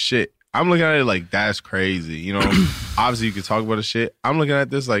don't give a shit. I'm looking at it like, that's crazy. You know, obviously you could talk about the shit. I'm looking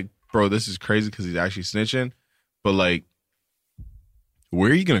at this like, bro, this is crazy because he's actually snitching. But like,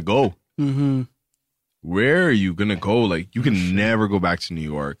 where are you going to go? Mm-hmm. Where are you going to go? Like, you can never go back to New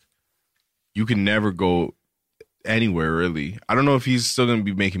York. You can never go anywhere, really. I don't know if he's still going to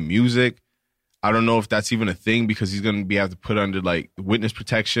be making music. I don't know if that's even a thing because he's going to have to put under, like, witness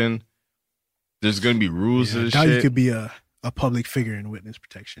protection. There's going to be rules to this now shit. You could be a public figure in witness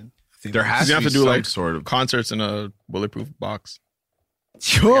protection. I think there has to be do, some like, sort of concerts in a bulletproof box.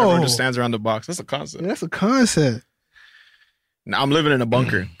 Yo. Everyone just stands around the box. That's a concept. Yeah, that's a concept. Now, I'm living in a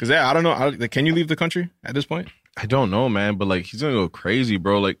bunker. Because, I don't know. Can you leave the country at this point? I don't know, man. But, like, he's going to go crazy,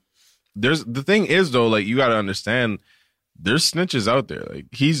 bro. Like, the thing is, though, like, you got to understand, there's snitches out there. Like,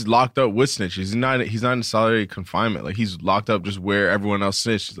 he's locked up with snitches. He's not in solitary confinement. Like, he's locked up just where everyone else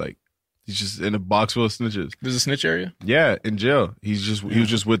snitches. Like, he's just in a box full of snitches. There's a snitch area? Yeah, in jail. He was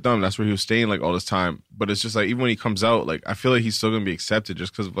just with them. That's where he was staying, like, all this time. But it's just, like, even when he comes out, like, I feel like he's still going to be accepted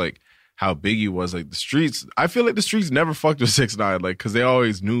just because of, like, how big he was. Like, the streets, I feel like the streets never fucked with 6ix9ine, like, because they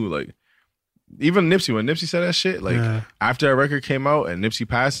always knew, like, even Nipsey, when Nipsey said that shit, like, after that record came out and Nipsey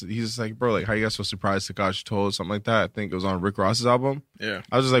passed, he's just like, bro, like, how you got so surprised to God you told, something like that. I think it was on Rick Ross's album. Yeah.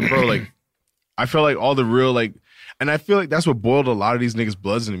 I was just like, bro, like, I feel like all the real, like, and I feel like that's what boiled a lot of these niggas'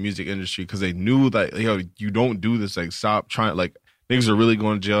 bloods in the music industry because they knew that, yo, you don't do this. Like, stop trying, like, niggas are really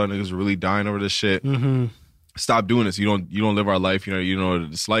going to jail. Niggas are really dying over this shit. Mm-hmm. Stop doing this. You don't live our life. You know what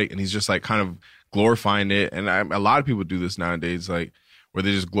it's like. And he's just, like, kind of glorifying it. And a lot of people do this nowadays, like, where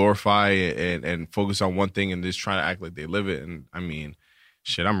they just glorify and focus on one thing and just try to act like they live it. And, I mean,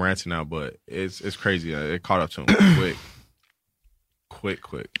 shit, I'm ranting now, but it's crazy. It caught up to him quick.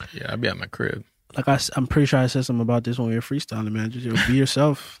 Yeah, I'd be at my crib. Like I'm pretty sure I said something about this when we were freestyling, man. Just be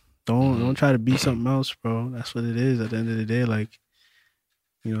yourself. Don't try to be something else, bro. That's what it is at the end of the day. Like,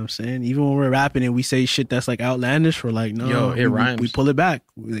 you know what I'm saying? Even when we're rapping and we say shit that's like outlandish, we're like, no, it rhymes. We pull it back.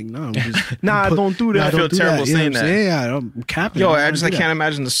 We're like, no, we just don't do that. I feel terrible saying that. Yeah, I'm capping. Yo, I can't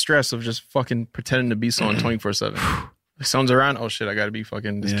imagine the stress of just fucking pretending to be someone 24/7. If someone's around, oh shit, I gotta be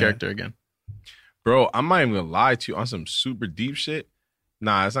fucking this character again. Bro, I'm not even gonna lie to you on some super deep shit.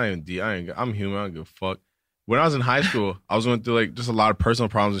 Nah, it's not even deep. I'm human. I don't give a fuck. When I was in high school, I was going through like just a lot of personal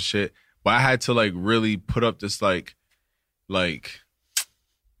problems and shit. But I had to like really put up this like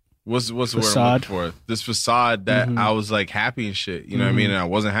what's the word I'm Facade. looking for? This facade that I was like happy and shit. You know what I mean? And I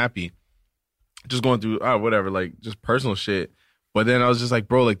wasn't happy. Just going through whatever, like just personal shit. But then I was just like,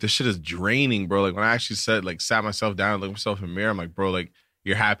 bro, like this shit is draining, bro. Like when I actually sat myself down and looked myself in the mirror, I'm like, bro, like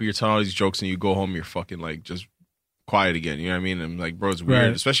you're happy, you're telling all these jokes, and you go home, you're fucking like just quiet again. You know what I mean? And I'm like, bro, it's weird.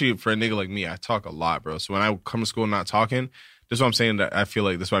 Right. Especially for a nigga like me, I talk a lot, bro. So when I come to school not talking, this is what I'm saying, that I feel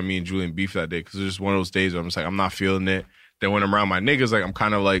like that's why me and Julian beefed that day, because it's just one of those days where I'm just like, I'm not feeling it. Then when I'm around my niggas, like I'm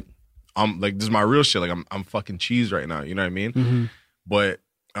kind of like, I'm like, this is my real shit. Like I'm fucking cheese right now. You know what I mean? But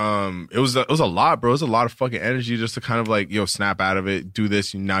it was a lot, bro. It was a lot of fucking energy just to kind of like, yo, snap out of it, do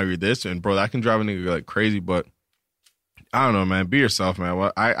this, now you're this. And bro, that can drive a nigga like crazy. But I don't know, man. Be yourself, man.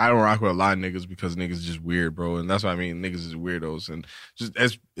 Well, I don't rock with a lot of niggas because niggas is just weird, bro. And that's what I mean. Niggas is weirdos. And just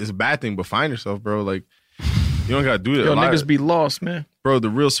it's a bad thing, but find yourself, bro. Like, you don't gotta do that. Yo, niggas be lost, man. Bro, the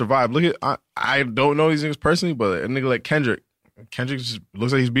real survive. Look at, I don't know these niggas personally, but a nigga like Kendrick just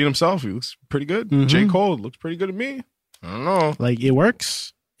looks like he's being himself. He looks pretty good. J. Cole looks pretty good to me. I don't know. Like, it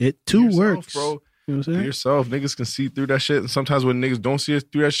works. It too works, bro. You know what I'm saying? Be yourself. Niggas can see through that shit. And sometimes when niggas don't see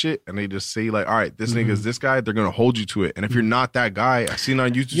through that shit and they just say like, all right, this nigga is this guy, they're going to hold you to it. And if you're not that guy, I've seen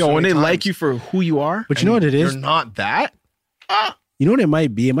on YouTube. Yo, when they like you for who you are. But you know what it is? You're not that. You know what it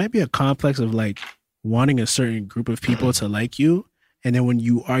might be? It might be a complex of like wanting a certain group of people to like you. And then when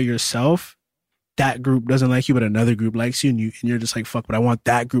you are yourself, that group doesn't like you, but another group likes you. And you're just like, fuck, but I want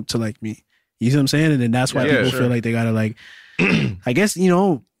that group to like me. You see what I'm saying? And then that's why people feel like they got to like, I guess, you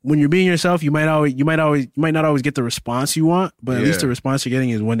know, when you're being yourself, you might not always get the response you want, but at least the response you're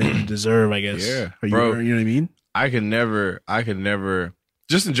getting is one that you deserve, I guess. Yeah, bro. You know what I mean? I can never,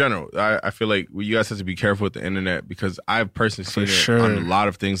 just in general, I feel like you guys have to be careful with the internet, because I've personally seen it on a lot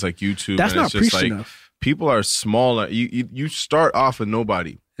of things like YouTube. That's and not it's just like enough. People are smaller. You start off with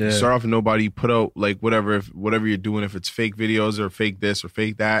nobody. Yeah. You start off with nobody. You put out like whatever you're doing. If it's fake videos or fake this or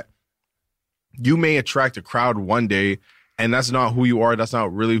fake that, you may attract a crowd one day. And that's not who you are. That's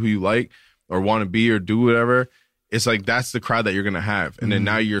not really who you like or want to be or do whatever. It's like, that's the crowd that you're going to have. And then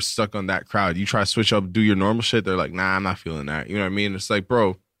now you're stuck on that crowd. You try to switch up, do your normal shit. They're like, nah, I'm not feeling that. You know what I mean? It's like,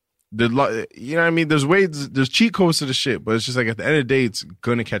 bro, you know what I mean? There's ways, there's cheat codes to the shit, but it's just like at the end of the day, it's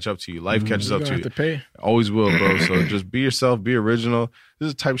going to catch up to you. Life catches up to you. To pay. Always will, bro. So just be yourself, be original. This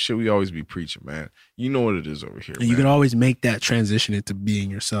is the type of shit we always be preaching, man. You know what it is over here, and you can always make that transition into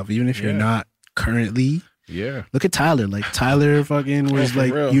being yourself, even if you're not currently. Yeah. Look at Tyler. Like, Tyler fucking was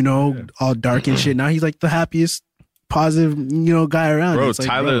like, real. You know, all dark and shit. Now he's like the happiest, positive, you know, guy around. Bro, it's like,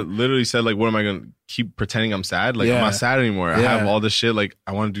 Tyler literally said, like, what am I going to keep pretending I'm sad? Like, I'm not sad anymore. I have all this shit. Like,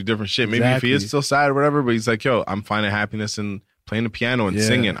 I want to do different shit. Maybe if he is still sad or whatever, but he's like, yo, I'm finding happiness in playing the piano and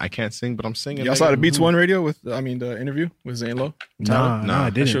singing. I can't sing, but I'm singing. Y'all saw the Beats One radio with, the interview with Zane Lowe? Nah, I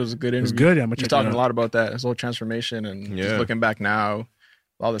didn't. That shit was a good interview. It was good. I'm He's talking a lot about that. His whole transformation and just looking back now,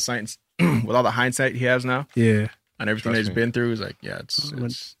 all the science, with all the hindsight he has now. Yeah. And everything that he's been through is like, it's I'm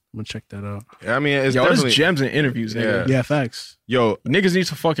gonna check that out. I mean, it's there's gems in interviews. Yeah, facts. Yo, niggas need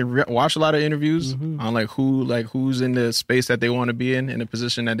to fucking watch a lot of interviews on who's in the space that they want to be in the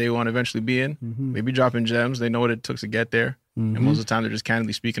position that they want to eventually be in. Maybe dropping gems. They know what it took to get there, and most of the time they're just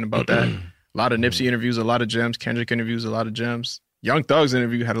candidly speaking about that. A lot of Nipsey interviews, a lot of gems. Kendrick interviews, a lot of gems. Young Thug's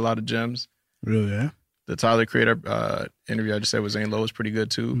interview had a lot of gems. Really? Yeah. The Tyler Creator interview I just said with Zane Lowe was pretty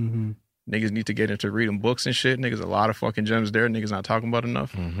good too. Niggas need to get into reading books and shit. Niggas, a lot of fucking gems there. Niggas not talking about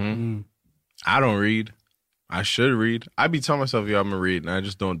enough. I don't read. I should read. I be telling myself, yo, I'm gonna read, and I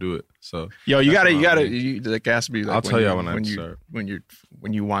just don't do it. So, yo, you gotta, like, has to be. Like, I'll tell you when I start. When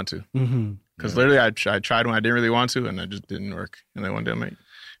you want to. Because literally, I tried when I didn't really want to, and it just didn't work. And then one day I'm like,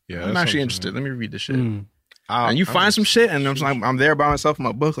 I'm actually interested. Let me read this shit. And you find some shit, and I'm there by myself in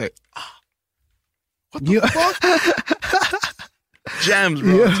my book, like, what the fuck? Gems,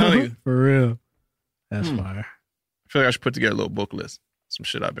 bro. I'm telling you. For real. That's fire. I feel like I should put together a little book list. Some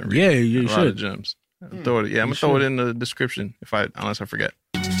shit I've been reading. Yeah, you should. A lot of gems. I'm gonna throw it in the description unless I forget.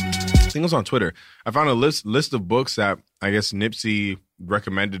 I think it was on Twitter. I found a list of books that I guess Nipsey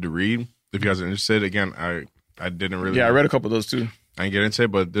recommended to read. If you guys are interested, again, I didn't really. Yeah, I read a couple of those too. I didn't get into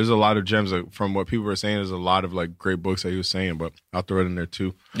it, but there's a lot of gems. Like, from what people were saying, there's a lot of like great books that he was saying, but I'll throw it in there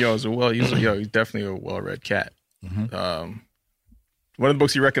too. He's definitely a well-read cat. One of the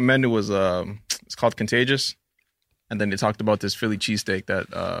books he recommended was it's called Contagious, and then they talked about this Philly cheesesteak that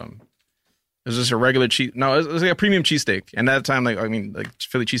it was just a regular cheese. No, it was like a premium cheesesteak, and at the time, like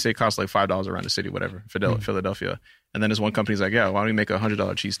Philly cheesesteak cost like $5 around the city, whatever, Philadelphia. And then this one company's like, yeah, why don't we make a $100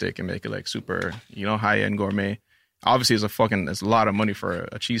 cheesesteak and make it like super, high end gourmet? Obviously, it's a lot of money for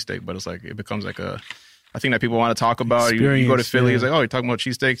a cheesesteak, but it's like it becomes like a I think that people want to talk about. You go to Philly, it's yeah. like, oh, you're talking about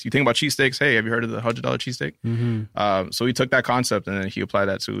cheesesteaks. You think about cheesesteaks. Hey, have you heard of the $100 cheesesteak? Mm-hmm. So he took that concept and then he applied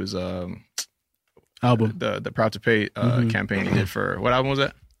that to his album, the Proud to Pay campaign he did for what album was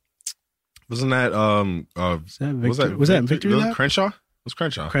that? Wasn't that was that Victory Lap? Crenshaw? It was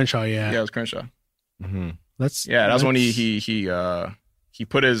Crenshaw. Crenshaw, yeah. Yeah, it was Crenshaw. Mm-hmm. That's when he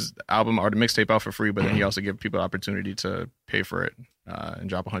put his album or the mixtape out for free, but then he also gave people the opportunity to pay for it and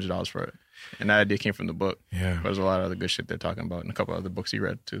drop $100 for it. And that idea came from the book. Yeah, there's a lot of other good shit they're talking about, and a couple other books he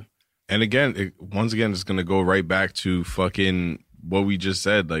read too. And again, once again, it's gonna go right back to fucking what we just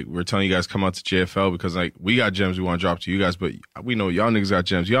said. Like, we're telling you guys, come out to JFL because like we got gems we want to drop to you guys, but we know y'all niggas got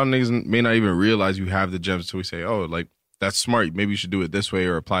gems. Y'all niggas may not even realize you have the gems until we say, oh, like that's smart. Maybe you should do it this way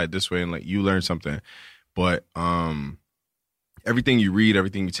or apply it this way, and like you learn something. But everything you read,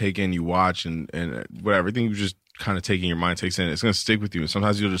 everything you take in, you watch, and whatever, everything you just kind of take in your mind, takes in, it's gonna stick with you. And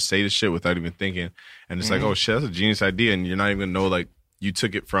sometimes you'll just say the shit without even thinking, and it's like, oh shit, that's a genius idea, and you're not even gonna know like you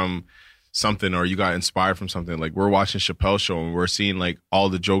took it from something or you got inspired from something. Like, we're watching Chappelle's show and we're seeing like all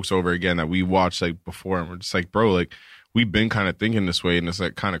the jokes over again that we watched like before, and we're just like, bro, like we've been kind of thinking this way, and it's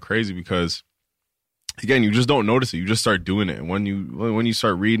like kind of crazy because again, you just don't notice it. You just start doing it, and when you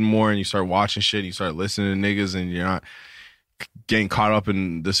start reading more and you start watching shit, and you start listening to niggas, and you're not getting caught up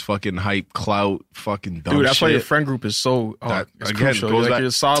in this fucking hype, clout, fucking dumb dude, that's shit. why your friend group is so again, crucial. You're like, you're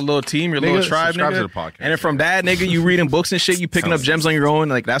a solid little team, your little tribe, subscribe nigga. to the podcast. And then from that, nigga, you reading books and shit, you picking up gems on your own.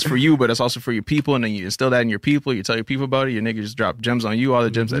 Like, that's for you, but it's also for your people. And then you instill that in your people. You tell your people about it. Your nigga just drop gems on you, all the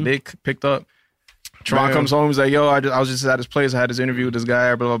gems that they picked up. Tron comes home, he's like, yo, I was just at his place. I had this interview with this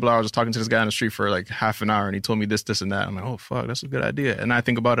guy, blah, blah, blah. I was just talking to this guy on the street for like half an hour, and he told me this, this, and that. I'm like, oh, fuck, that's a good idea. And I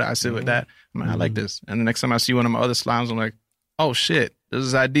think about it. I sit with that. I'm like, I like this. And the next time I see one of my other slimes, I'm like, oh, shit, this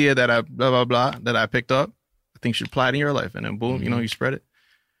is an idea that I, blah, blah, blah, that I picked up. I think you should apply it in your life. And then boom, you know, you spread it.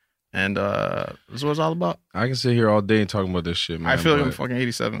 And this is what it's all about. I can sit here all day and talk about this shit, man. I feel like I'm fucking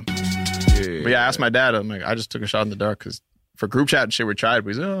 87. Yeah. But yeah, I asked my dad. I'm like, I just took a shot in the dark because for group chat and shit, we're tried. But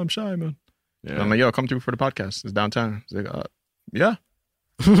he's like, oh, I'm shy, man. Yeah. I'm like, yo, come through for the podcast. It's downtown. He's like, yeah.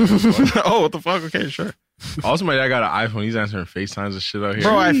 Oh, what the fuck? Okay, sure. Also, my dad got an iPhone. He's answering FaceTimes and shit out here.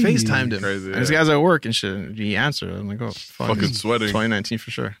 Bro, I FaceTimed him. Crazy, and this guy's at work and shit. And he answered. I'm like, oh, fucking sweating. 2019 for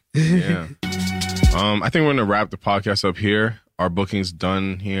sure. Yeah. I think we're going to wrap the podcast up here. Our booking's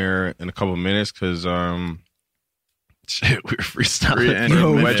done here in a couple minutes because shit, we're freestyling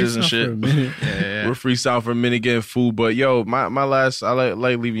for wedges and shit. Yeah. We're freestyling for a minute, getting food. But yo, my last, I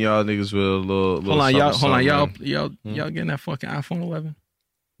like leaving y'all niggas with a little. Hold on, y'all getting that fucking iPhone 11?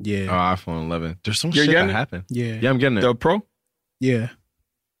 Yeah. Oh, iPhone 11. There's some shit that happened. Yeah, I'm getting it. The Pro? Yeah.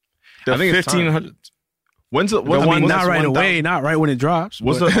 The I think 1500. When's the I mean, not right away, not right when it drops.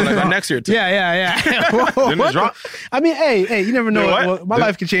 What's the next year? Too. Yeah. Didn't it drop? I mean, hey, you never know. Well, my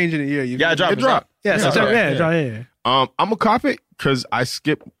life can change in a year. It dropped. Yeah, yeah. I'm gonna cop it because I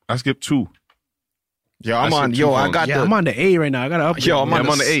skipped 2. Yo, I'm on. Yo, I got. I'm on the 8 right now. I got to upgrade. Yo, I'm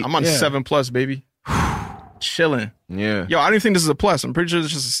on the 8. I'm on 7+, baby. Chilling. Yeah. Yo, I don't even think this is a plus. I'm pretty sure it's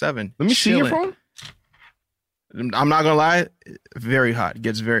just a 7. Let me see your phone. I'm not gonna lie. Very hot. It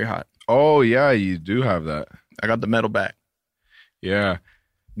gets very hot. Oh yeah, you do have that. I got the metal back. Yeah.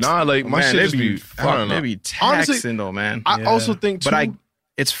 Nah, like my shit just be fucking. They be taxing though, man. I also think too, but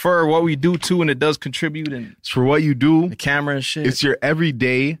it's for what we do too, and it does contribute. And it's for what you do. The camera and shit. It's your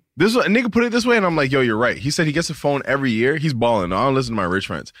everyday. This a nigga put it this way, and I'm like, yo, you're right. He said he gets a phone every year. He's balling. I don't listen to my rich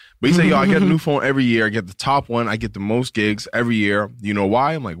friends, but he said, yo, I get a new phone every year. I get the top one. I get the most gigs every year. You know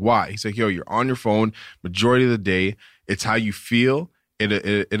why? I'm like, why? He's like, yo, you're on your phone majority of the day. It's how you feel.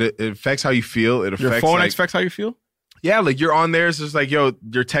 It affects how you feel. It affects your phone affects how you feel. Yeah, like you're on there. It's just like, yo,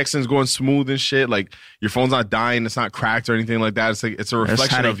 your texting's going smooth and shit. Like your phone's not dying. It's not cracked or anything like that. It's like it's a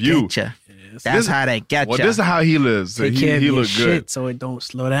reflection of you. That's how they get you. Well, this is how he lives. Take care of your shit so it don't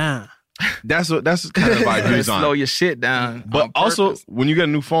slow down. That's kind of the vibe he's on. Slow your shit down. But also, when you get a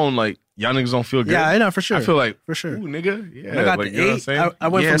new phone, like y'all niggas don't feel good. Yeah, I know for sure. I feel like for sure, ooh, nigga. Yeah, when I got like, the you know 8. what I'm saying? I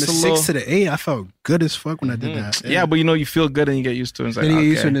went from the 6 to the 8. I felt good as fuck when I did that. Yeah, but you know, you feel good and you get used to it. It's like, then you get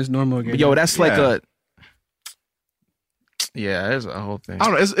used to it and it's normal again. But yo, that's like a. Yeah, it's a whole thing. I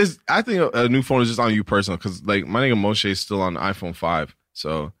don't know. I think a new phone is just on you personal because like my nigga Moshe is still on the iPhone 5,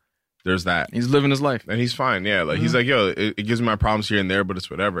 so there's that. He's living his life and he's fine. Yeah, like he's like, yo, it gives me my problems here and there, but it's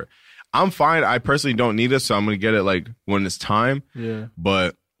whatever. I'm fine. I personally don't need it, so I'm gonna get it like when it's time. Yeah,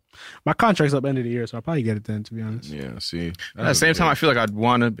 but my contract's up end of the year, so I'll probably get it then. To be honest. Yeah. See. At the same time, I feel like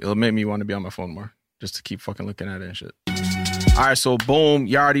it'll make me want to be on my phone more, just to keep fucking looking at it and shit. All right, so boom,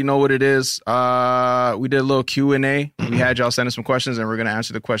 you already know what it is. We did a little Q&A. We had y'all send us some questions, and we're going to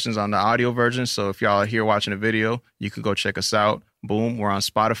answer the questions on the audio version. So if y'all are here watching the video, you can go check us out. Boom, we're on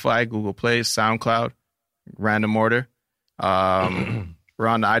Spotify, Google Play, SoundCloud, Random Order. We're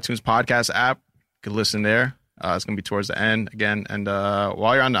on the iTunes podcast app. You can listen there. It's going to be towards the end again. And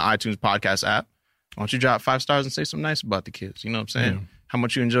while you're on the iTunes podcast app, why don't you drop 5 stars and say something nice about the kids? You know what I'm saying? Yeah. How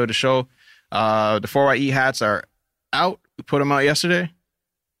much you enjoyed the show. The 4YE hats are out. We put them out yesterday.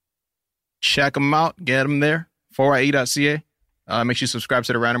 Check them out. Get them there. 4ye.ca. Make sure you subscribe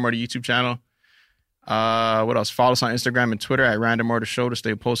to the Random Order YouTube channel. What else? Follow us on Instagram and Twitter at Random Order Show to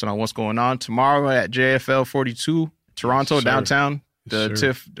stay posted on what's going on. Tomorrow at JFL 42, Toronto, downtown. The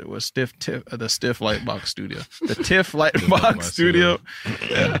Stiff Lightbox Studio. The TIFF Lightbox Studio.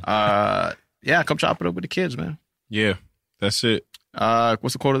 Yeah, come chop it up with the kids, man. Yeah, that's it.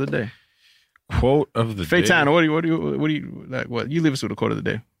 What's the quote of the day? Quote of the day. Faytana, what do you like? What you leave us with the quote of the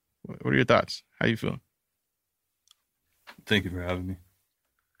day? What are your thoughts? How you feeling? Thank you for having me.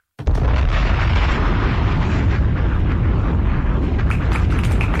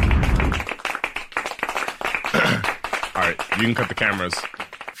 All right, you can cut the cameras.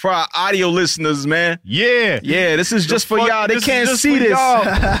 For our audio listeners, man. Yeah. Yeah, this is just for y'all. They can't see this.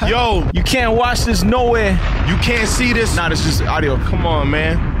 Yo. You can't watch this nowhere. You can't see this. Nah, this is just audio. Come on,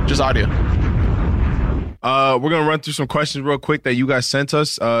 man. Just audio. We're going to run through some questions real quick that you guys sent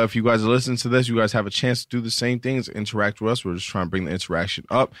us. If you guys are listening to this, you guys have a chance to do the same things, interact with us. We're just trying to bring the interaction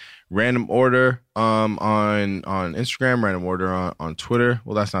up. Random Order on Instagram, Random Order on Twitter.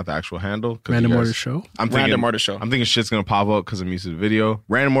 Well, that's not the actual handle. Random Order Show? Random Order Show. I'm thinking shit's going to pop up because I'm used to the video.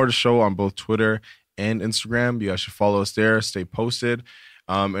 Random Order Show on both Twitter and Instagram. You guys should follow us there. Stay posted.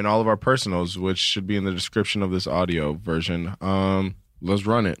 And all of our personals, which should be in the description of this audio version. Let's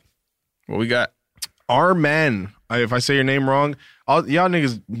run it. What we got? Our man. If I say your name wrong, y'all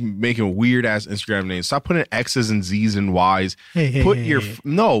niggas making weird ass Instagram names. Stop putting X's and Z's and Y's.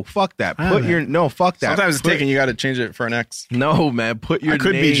 No, fuck that. Fuck that. Sometimes it's taken. You got to change it for an X. No, man. Put your. I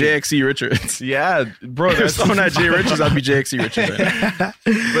could name. be JXE Richards. Yeah, bro. That's someone at J Richards. I'd be JXE Richards. Right?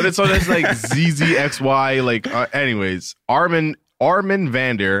 But it's like ZZXY. Like, anyways, Armin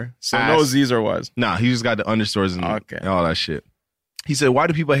Vander. So no Z's or Y's. Nah, he just got the underscores and all that shit. He said, why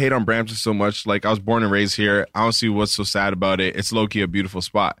do people hate on Brampton so much? Like, I was born and raised here. I don't see what's so sad about it. It's low-key a beautiful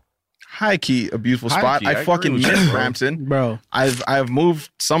spot. High-key a beautiful spot. I fucking miss Brampton. Bro. I've moved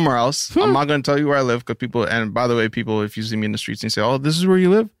somewhere else. I'm not going to tell you where I live because people, and by the way, people, if you see me in the streets and you say, oh, this is where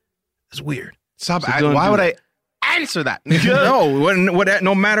you live? It's weird. Stop. Why would I answer that?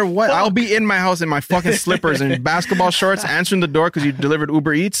 No matter what. I'll be in my house in my fucking slippers and basketball shorts answering the door because you delivered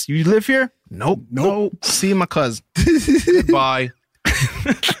Uber Eats. You live here? Nope. See my cousin. Goodbye.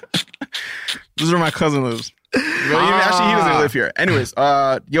 This is where my cousin lives. Actually, he doesn't live here. Anyways,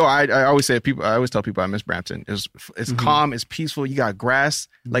 I always say I always tell people I miss Brampton. It's calm, it's peaceful. You got grass,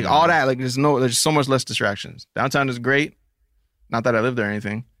 like all that. Like there's so much less distractions. Downtown is great. Not that I live there or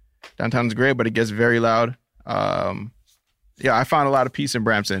anything. Downtown is great, but it gets very loud. I found a lot of peace in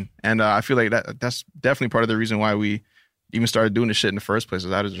Brampton, and I feel like that's definitely part of the reason why we even started doing this shit in the first place.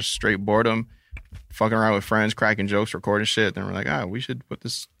 Was out of just straight boredom. Fucking around with friends, cracking jokes, recording shit. Then we're like, we should put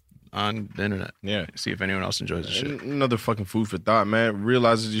this on the internet. Yeah. See if anyone else enjoys the shit. Another fucking food for thought, man.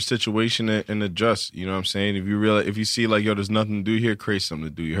 Realizes your situation and adjust. You know what I'm saying? If you see like, yo, there's nothing to do here, create something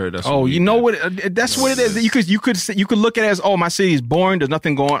to do. You heard? That's what it is. You could look at it as, my city's boring. There's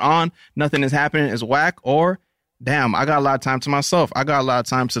nothing going on. Nothing is happening. It's whack. Or, damn, I got a lot of time to myself. I got a lot of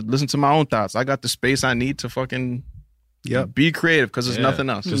time to listen to my own thoughts. I got the space I need to fucking be creative because there's nothing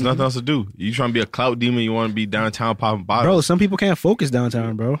else. There's nothing else to do. You trying to be a clout demon, you want to be downtown popping bottles. Bro, some people can't focus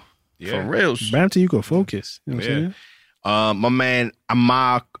downtown, bro. Yeah. For real. Brampton, you can focus. You know what I'm saying? My man,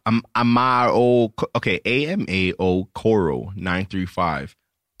 AMAO Coro 935.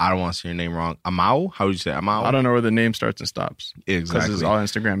 I don't want to say your name wrong. Amao? How would you say Amao? I don't know where the name starts and stops. Exactly. Because it's all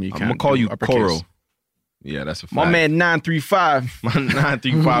Instagram. I'm going to call you Coro. Yeah, that's a fact. My man 935. My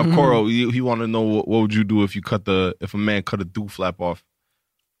 935 Coro. He want to know what would you do if a man cut a do flap off?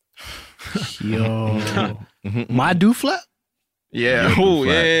 Yo. My do flap? Yeah. Oh,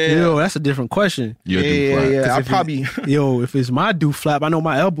 yeah. Yo, that's a different question. Yeah. I'll probably. If it's my do flap, I know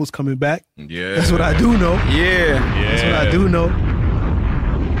my elbow's coming back. Yeah. That's what I do know. Yeah. That's what I do know.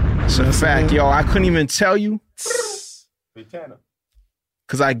 That's a fact, yo. I couldn't even tell you.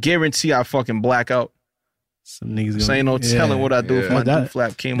 Because I guarantee I fucking black out. Some niggas so ain't no telling what I do if my do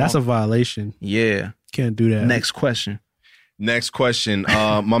flap came That's off. a violation. Yeah. Can't do that. Next question.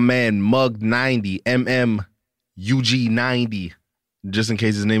 My man Mug 90 UG 90. Just in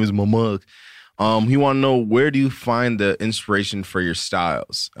case his name is Mug. He want to know, where do you find the inspiration for your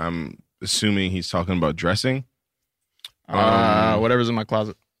styles? I'm assuming he's talking about dressing. Whatever's in my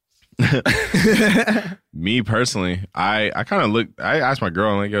closet. Me personally, I kind of look. I asked my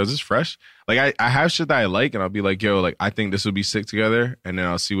girl, I'm like, yo, is this fresh? Like, I have shit that I like, and I'll be like, yo, like, I think this would be sick together, and then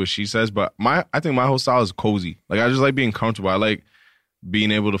I'll see what she says. But I think my whole style is cozy. Like, I just like being comfortable. I like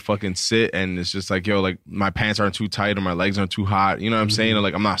being able to fucking sit, and it's just like, yo, like, my pants aren't too tight or my legs aren't too hot. You know what I'm saying? Or,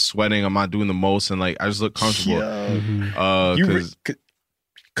 like, I'm not sweating. I'm not doing the most, and like, I just look comfortable.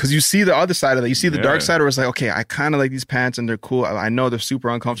 Because you see the other side of that. You see the dark side where it's like, okay, I kind of like these pants and they're cool. I know they're super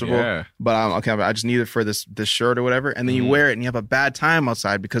uncomfortable, but I just need it for this shirt or whatever. And then you wear it and you have a bad time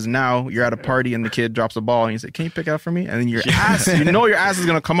outside because now you're at a party and the kid drops a ball and you say, can you pick it up for me? And then your ass, you know your ass is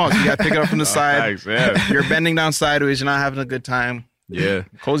going to come out. So you got to pick it up from the side. Thanks, You're bending down sideways. You're not having a good time. Yeah.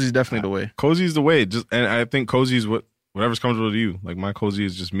 Cozy's definitely the way. Cozy's the way. And I think cozy is whatever's comfortable to you. Like, my cozy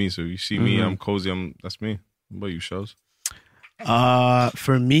is just me. So you see me, I'm cozy. That's me. What about you, Shows?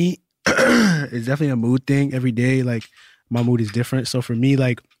 For me, it's definitely a mood thing. Every day, like, my mood is different. So for me,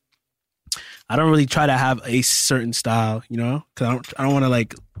 like, I don't really try to have a certain style, you know, because I don't want to,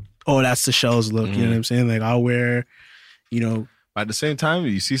 like, oh, that's the Shells look. You know what I'm saying? Like, I'll wear, you know. At the same time,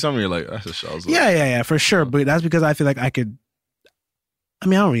 you see something, you're like, that's the Shells look. Yeah, for sure. But that's because I feel like I could. I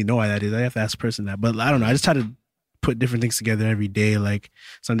mean, I don't really know why that is. I have to ask the person that. But I don't know. I just try to put different things together every day. Like,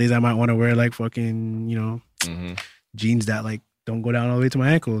 some days I might want to wear, like, fucking, you know, jeans that, like, don't go down all the way to my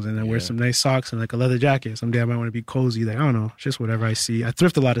ankles, and then wear some nice socks and like a leather jacket. Someday I might want to be cozy. Like, I don't know, just whatever I see. I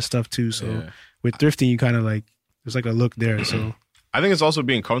thrift a lot of stuff too. So with thrifting, you kind of like, there's like a look there. So I think it's also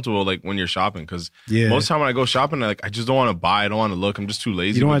being comfortable, like, when you're shopping, because most of the time when I go shopping, like, I just don't want to buy. I don't want to look. I'm just too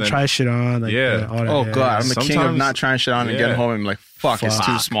lazy. You don't want to try shit on. Like, all that, oh God, I'm the king of not trying shit on and getting home and like, fuck, it's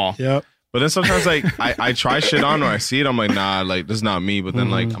too small. Yep. But then sometimes, like, I try shit on or I see it, I'm like, nah, like, this is not me. But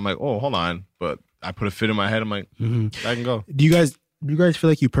then like, I'm like, oh, hold on. But I put a fit in my head. I'm like, I can go. Do you guys feel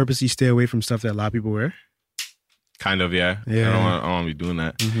like you purposely stay away from stuff that a lot of people wear? Kind of, yeah. I don't want to be doing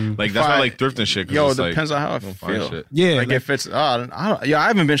that. Like, that's why I like thrifting shit. Yo, it depends on how I feel. Yeah. Like, if it's, I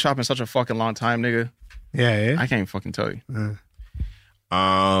haven't been shopping such a fucking long time, nigga. Yeah. I can't even fucking tell you.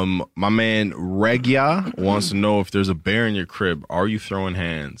 My man Regia wants to know if there's a bear in your crib. Are you throwing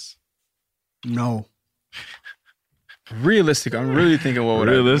hands? No. Realistic. I'm really thinking, what would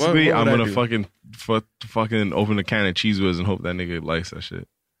realistically, I'm gonna fucking open a can of Cheese Whiz and hope that nigga likes that shit.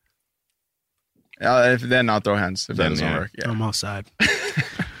 If then I'll throw hands. If that doesn't work, I'm outside.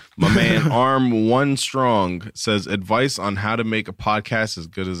 My man Arm One Strong says advice on how to make a podcast as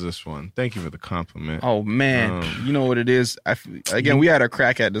good as this one. Thank you for the compliment. Oh man, you know what it is. We had a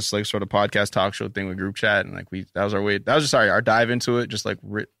crack at this like sort of podcast talk show thing with group chat, and like that was our way. That was just our dive into it. Just like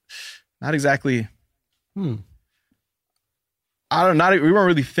not exactly. I don't know. We weren't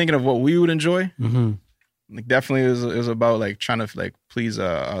really thinking of what we would enjoy. Like, definitely it was about like trying to like please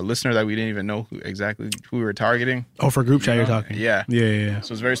a listener that we didn't even know who we were targeting. Oh, for group chat you're talking. Yeah.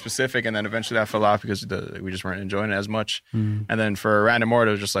 So it's very specific, and then eventually that fell off because we just weren't enjoying it as much. And then for Random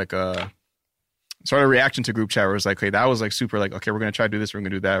Order, it was just like a sort of reaction to group chat where it was like, okay, that was like super like, okay, we're gonna try to do this, we're gonna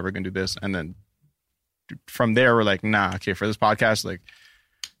do that, we're gonna do this, and then from there we're like, nah, okay, for this podcast, like,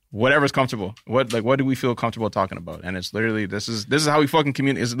 whatever's comfortable. What do we feel comfortable talking about? And it's literally this is how we fucking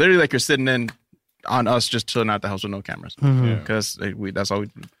communicate. It's literally like you're sitting in on us just chilling out the house with no cameras. Because that's all we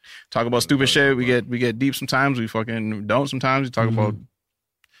talk about. Stupid shit. We get deep sometimes. We fucking don't sometimes. We talk about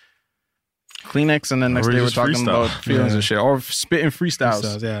Kleenex, and then next day we're talking about feelings and shit, or spitting freestyles.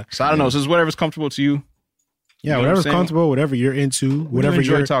 So I don't know. So it's whatever's comfortable to you. Yeah, whatever's comfortable, whatever you're into, whatever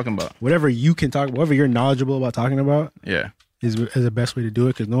you're talking about, whatever you can talk, whatever you're knowledgeable about talking about. Yeah. Is the best way to do it,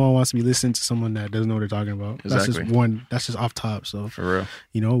 because no one wants to be listening to someone that doesn't know what they're talking about. Exactly. That's just off top. So for real,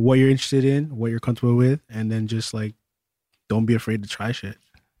 you know what you're interested in, what you're comfortable with, and then just like don't be afraid to try shit.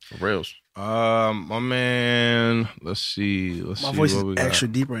 For reals. My man, let's see. My voice is extra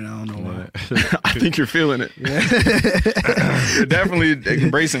deep right now. I don't know why. I think you're feeling it. You're definitely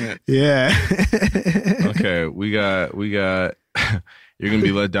embracing it. Yeah. Okay, we got. You're gonna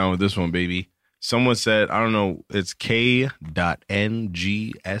be let down with this one, baby. Someone said, I don't know, it's K.NGSLV.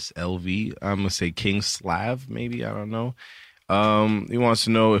 I'm going to say King Slav, maybe. I don't know. He wants to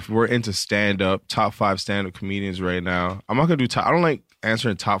know if we're into stand-up, top 5 stand-up comedians right now. I'm not going to do I don't like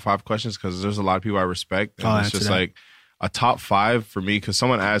answering top 5 questions because there's a lot of people I respect. And it's just like a top 5 for me, because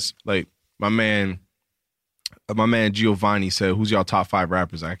someone asked, like, my man Giovanni said, who's y'all top 5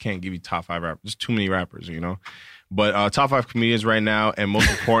 rappers? I can't give you top 5 rappers. There's too many rappers, you know? But top 5 comedians right now, and most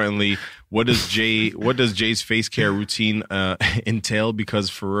importantly, what does Jay's face care routine entail? Because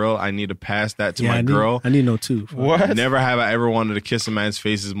for real, I need to pass that to my girl. I need to know too. What? Never have I ever wanted to kiss a man's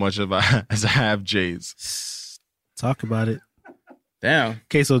face as much as I have Jay's. Talk about it. Damn.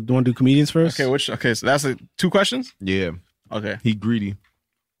 Okay, so do you want to do comedians first? Okay, so that's 2 questions? Yeah. Okay. He greedy.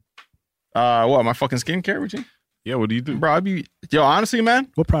 What, my fucking skincare routine? Yeah, what do you do? Bro, honestly,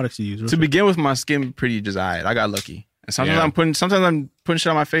 man. What products do you use? To begin with, my skin pretty just alright. I got lucky. And sometimes I'm putting shit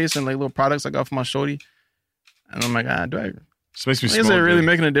on my face and like little products I got for my shorty. And I'm like, do I? This makes me Is it really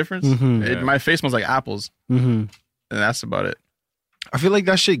making a difference? Mm-hmm. My face smells like apples. Mm-hmm. And that's about it. I feel like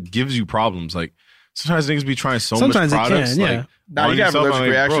that shit gives you problems. Like, sometimes niggas be trying so Sometimes much products. it can, yeah. Like, Nah, you got allergic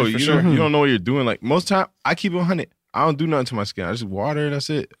reactions for sure. You don't know what you're doing. Like, most time, I keep it 100. I don't do nothing to my skin. I just water. That's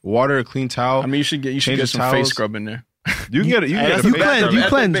it. Water, a clean towel. I mean, you should get some face scrub in there. You can get it. You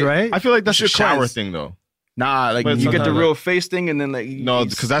cleanse, right? I feel like that's a shower thing, though. Nah, like you get the real face thing, and then like no,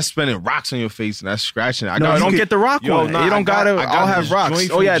 because that's spending rocks on your face and that's scratching it. I don't get the rock one. You don't gotta. I'll have rocks.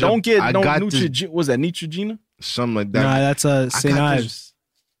 Oh yeah, don't Neutrogena. Was that Neutrogena? Something like that. Nah, that's St. Ives.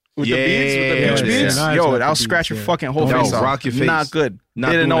 With the beads, with the peach beads. Yo, that'll scratch your fucking whole face off. Rock your face. Not good.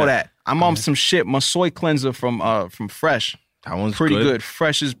 Didn't know that. I'm on some shit. My soy cleanser from Fresh. That one's pretty good.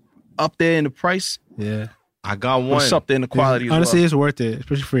 Fresh is up there in the price. Yeah, I got one. What's up there in the quality? Honestly, it's worth it,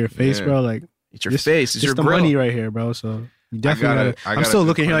 especially for your face, bro. Like it's your face. It's your the money right here, bro. So you definitely gotta. I'm still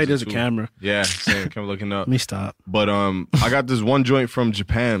looking here like there's a camera. Yeah, same. I'm looking up. Let me stop. But I got this one joint from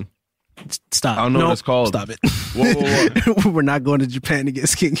Japan. Stop. I don't know what it's called. Stop it. Whoa. We're not going to Japan to get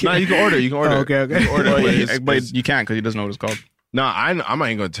skincare. Nah, you can order. Oh, okay. You can order, but you can't because he doesn't know what it's called. Nah, I'm not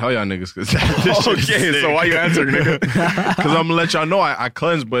even gonna tell y'all niggas because okay. So why you answering, nigga? Because I'm gonna let y'all know I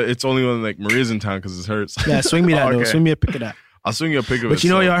cleanse, but it's only when like Maria's in town because it hurts. Yeah, swing me that though. Swing me a pic of that. I'll swing you a pic of it. But you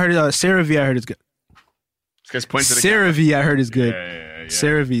know, y'all heard CeraVe. I heard is good. CeraVe, I heard is good. Yeah.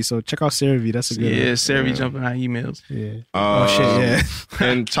 CeraVe, so check out CeraVe. That's a good one. Yeah, CeraVe jumping out emails. Yeah. Oh shit, yeah.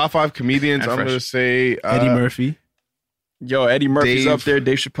 And top 5 comedians, I'm gonna say Eddie Murphy. Yo, Eddie Murphy's up there.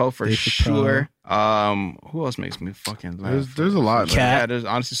 Dave Chappelle for sure. Who else makes me fucking laugh? There's a lot. Yeah, there's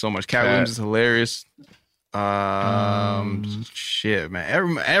honestly so much. Cat Williams is hilarious. Shit,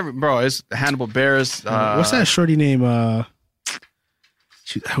 man. Every bro, it's Hannibal Buress. What's that shorty name? Was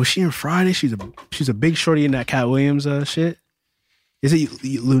she in Friday? She's a big shorty in that Cat Williams shit. Is it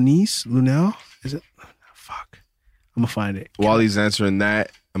Lunel? Is it? Fuck. I'm gonna find it. While he's answering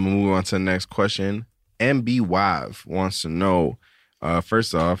that, I'm gonna move on to the next question. MB Wav wants to know,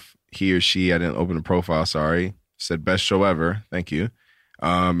 first off, he or she, I didn't open the profile, sorry, said best show ever. Thank you.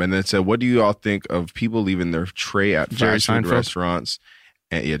 And then said, what do you all think of people leaving their tray at fast food restaurants?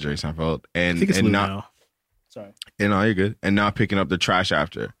 And, yeah, Jerry Seinfeld. And, I think it's and Lunel. not, sorry. No, you're good. And not picking up the trash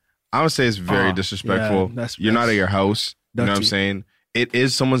after. I would say it's very disrespectful. Yeah, you're not at your house. You know what I'm saying? It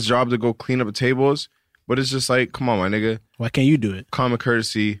is someone's job to go clean up the tables, but it's just like, come on, my nigga. Why can't you do it? Common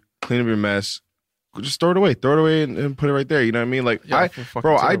courtesy, clean up your mess. Just throw it away. and put it right there. You know what I mean? Like, I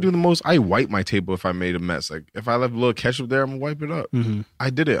do the most. I wipe my table if I made a mess. Like, if I left a little ketchup there, I'm gonna wipe it up. Mm-hmm. I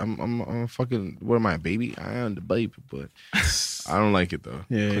did it. I'm fucking. What am I, a baby? I am the baby, but I don't like it though.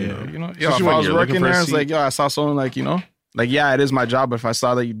 Yeah. You know, if I was working there, it's like, I saw someone like, like, yeah, it is my job. But if I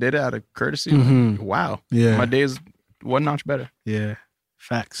saw that you did it out of courtesy, like, wow, my day is one notch better. Yeah.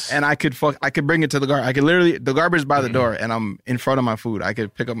 Facts. And I could bring it to the garbage. I could literally, the garbage is by the door, and I'm in front of my food. I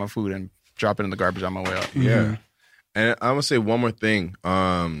could pick up my food and drop it in the garbage on my way out. Yeah. And I'm gonna say one more thing.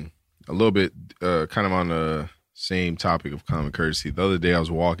 A little bit, kind of on the same topic of common courtesy. The other day I was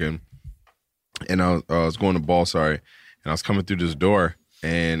walking, and I was going to ball, and I was coming through this door,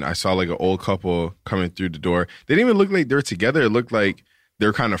 and I saw like an old couple coming through the door. They didn't even look like they were together. It looked like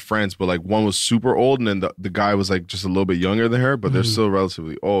they're kind of friends, but like one was super old, and then the guy was like just a little bit younger than her, but they're still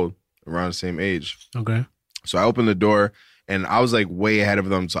relatively old, around the same age. Okay. So I opened the door, and I was like way ahead of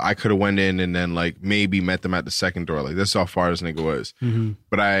them, so I could have went in and then like maybe met them at the second door. Like, that's how far this nigga was. Mm-hmm.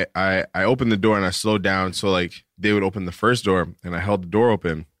 But I opened the door and I slowed down so like they would open the first door, and I held the door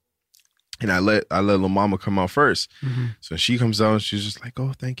open. And I let little mama come out first. Mm-hmm. So she comes out and she's just like,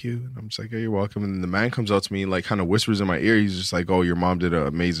 oh, thank you. And I'm just like, oh, you're welcome. And then the man comes out to me and like kind of whispers in my ear. He's just like, oh, your mom did an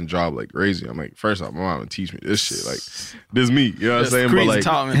amazing job, like crazy. I'm like, first off, my mom would teach me this shit. Like, this is me. You know what I'm saying? But like,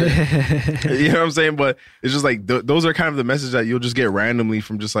 you know what I'm saying? But it's just like, those are kind of the message that you'll just get randomly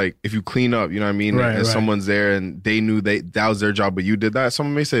from just like, if you clean up, you know what I mean? Right, and someone's there and they knew that was their job, but you did that.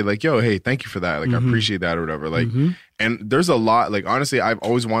 Someone may say like, yo, hey, thank you for that. Like, I appreciate that or whatever. Like, and there's a lot, like, honestly, I've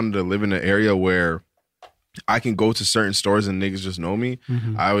always wanted to live in an area where I can go to certain stores and niggas just know me.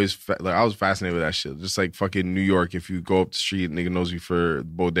 I was fascinated with that shit. Just like fucking New York, if you go up the street, nigga knows you for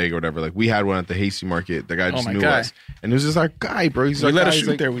bodega or whatever. Like, we had one at the Hasty Market. The guy just knew us, and it was just our guy, bro. We let us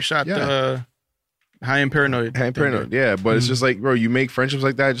shoot there. We shot High and paranoid. Yeah, but it's just like, bro, you make friendships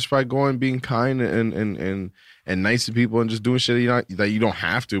like that just by going, being kind and nice to people and just doing shit that you don't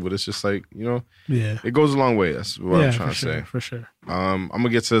have to, but it's just like, it goes a long way. That's what I'm trying to say. For sure. I'm gonna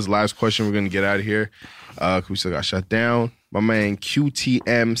get to this last question. We're gonna get out of here. We still got shut down. My man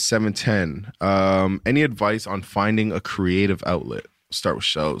QTM710. Any advice on finding a creative outlet? Start with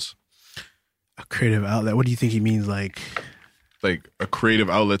shows. A creative outlet. What do you think he means? Like a creative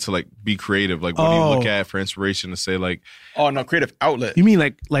outlet to like be creative. Like what do you look at for inspiration to say like? Oh no, creative outlet. You mean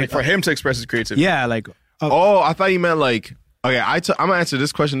like for him to express his creativity? Yeah, like. I thought you meant like. Okay, I'm gonna answer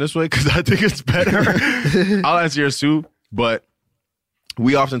this question this way because I think it's better. I'll answer yours too, but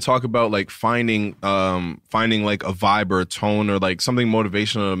we often talk about like finding like a vibe or a tone or like something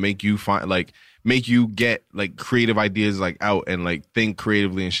motivational to make you get like creative ideas like out and like think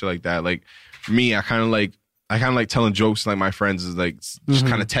creatively and shit like that. Like me, I kind of like telling jokes to like my friends is like just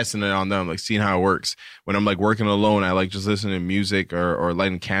kind of testing it on them, like seeing how it works. When I'm like working alone, I like just listening to music or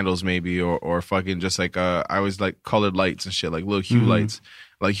lighting candles maybe or fucking just like I always like colored lights and shit, like little hue lights,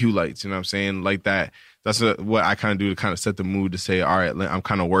 like hue lights, you know what I'm saying? Like that. That's what I kind of do to kind of set the mood to say, all right, I'm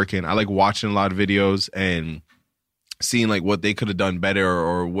kind of working. I like watching a lot of videos and seeing like what they could have done better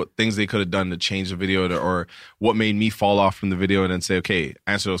or what things they could have done to change the video or what made me fall off from the video and then say, okay,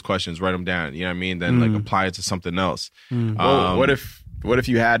 answer those questions, write them down. You know what I mean? Then like apply it to something else. Well, what if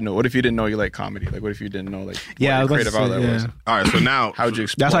you didn't know you like comedy? Like what if you didn't know like what your creative outlet was? All right, so now how would you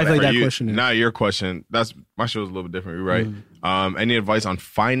explore that's how I feel like that you, question is. Now your question, that's my show is a little bit different, right? Any advice on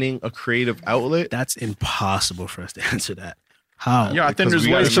finding a creative outlet? That's impossible for us to answer that. How? Yeah, I think there's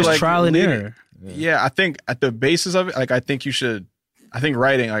ways to just like trial and error. Yeah, I think at the basis of it, like I think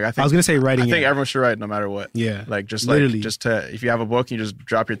writing, like I was gonna say writing. I think everyone should write no matter what. Yeah, like just literally. If you have a book, you just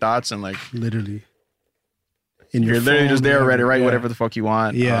drop your thoughts and like literally. You're literally just there, ready to write whatever the fuck you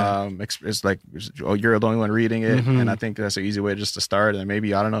want. Yeah, it's like you're the only one reading it, and I think that's an easy way just to start. And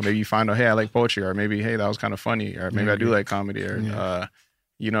maybe I don't know, maybe you find out, hey, I like poetry, or maybe hey, that was kind of funny, or maybe I do like comedy, or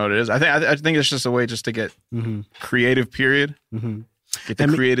you know what it is. I think it's just a way just to get creative. Period. Get the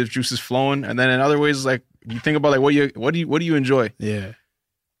creative juices flowing, and then in other ways, like you think about like what do you enjoy? Yeah,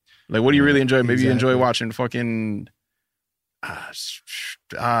 like what do you really enjoy? Maybe you enjoy watching fucking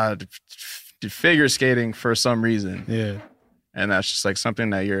figure skating for some reason. Yeah, and that's just like something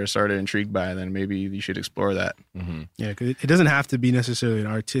that you're sort of intrigued by. Then maybe you should explore that. Yeah, because it doesn't have to be necessarily an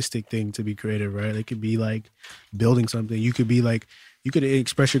artistic thing to be creative, right? It could be like building something. You could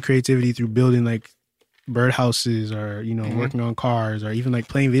express your creativity through building like birdhouses or working on cars or even like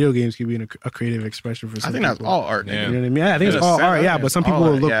playing video games could be a creative expression for some I think people. That's all art. You know what I mean? Yeah, I think it's all art. Yeah, but some people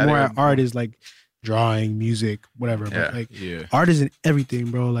will look more at art as like drawing, music, whatever. But like art isn't everything,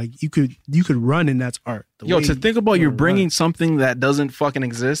 bro. Like you could run and that's art. To think about you're bringing something that doesn't fucking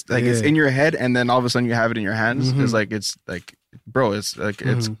exist, like it's in your head, and then all of a sudden you have it in your hands. It's like bro, it's like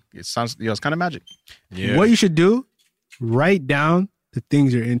it sounds it's kind of magic. Yeah. What you should do, write down the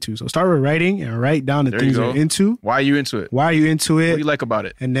things you're into. So start with writing and write down the things you're into. Why are you into it? What do you like about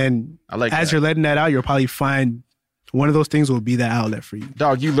it? And then you're letting that out, you'll probably find one of those things will be the outlet for you.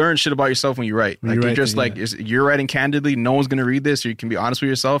 Dog, you learn shit about yourself when you write. You're just you're writing candidly. No one's going to read this. Or you can be honest with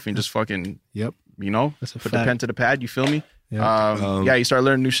yourself and just fucking, put the pen to the pad. You feel me? Yep. You start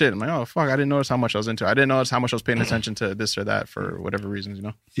learning new shit. I'm like, oh, fuck, I didn't notice how much I was into it. I didn't notice how much I was paying attention to this or that for whatever reasons,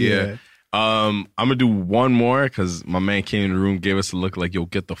 Yeah. I'm gonna do one more because my man came in the room, gave us a look like, yo,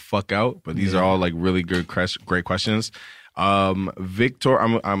 get the fuck out. But these are all like really good, great questions. Victor,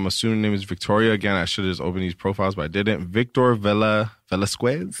 I'm assuming the name is Victoria. Again, I should have just opened these profiles, but I didn't. Victor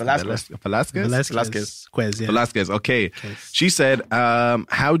Velasquez. Okay. She said,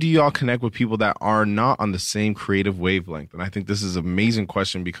 how do y'all connect with people that are not on the same creative wavelength? And I think this is an amazing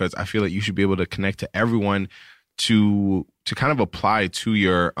question because I feel like you should be able to connect to everyone to kind of apply to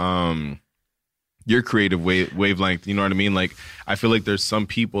your creative wavelength. You know what I mean? Like, I feel like there's some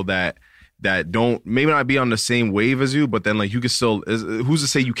people that don't maybe not be on the same wave as you, but then like you can still, who's to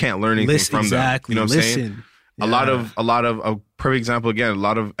say you can't learn anything from them? You know what I'm saying? Yeah. A lot of a perfect example again, a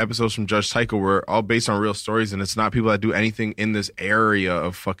lot of episodes from Judge Tycho were all based on real stories, and it's not people that do anything in this area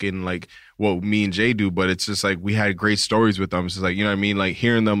of fucking like what me and Jay do, but it's just like we had great stories with them. It's just like, you know what I mean? Like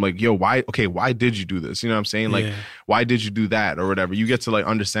hearing them like, yo, why did you do this? You know what I'm saying? Like, why did you do that or whatever? You get to like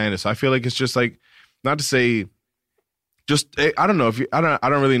understand it. So I feel like it's just like, not to say, just I don't know if I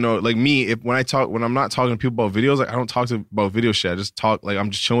don't really know. Like me, when I'm not talking to people about videos, like I don't talk about video shit. I just talk like I'm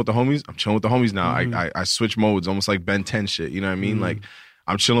just chilling with the homies. I'm chilling with the homies now. I switch modes, almost like Ben 10 shit. You know what I mean? Like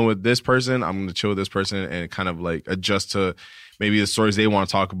I'm chilling with this person. I'm gonna chill with this person and kind of like adjust to maybe the stories they want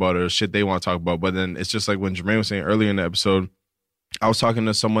to talk about or shit they want to talk about. But then it's just like when Jermaine was saying earlier in the episode, I was talking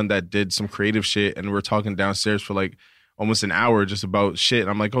to someone that did some creative shit, and we're talking downstairs for like almost an hour just about shit. And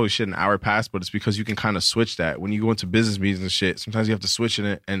I'm like, holy shit, an hour passed, but it's because you can kind of switch that. When you go into business meetings and shit, sometimes you have to switch in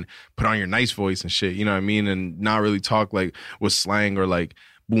it and put on your nice voice and shit, you know what I mean? And not really talk like with slang or like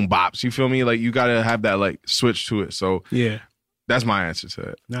boom bops, you feel me? Like you gotta have that like switch to it. So yeah, that's my answer to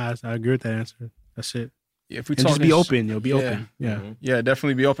it. Nah, I agree with that answer. That's it. If we and just be open, you'll be open. Yeah, yeah,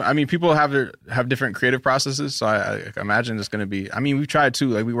 definitely be open. I mean, people have different creative processes, so I imagine it's going to be. I mean, we've tried too.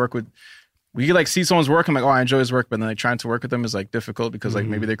 Like we like see someone's work. I'm like, oh, I enjoy his work, but then like trying to work with them is like difficult because like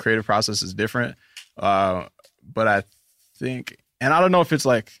maybe their creative process is different. But I think, and I don't know if it's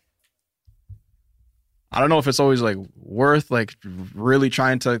always like worth like really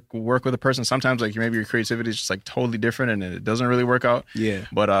trying to work with a person. Sometimes like maybe your creativity is just like totally different and it doesn't really work out. Yeah.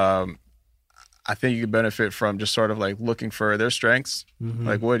 But I think you could benefit from just sort of like looking for their strengths.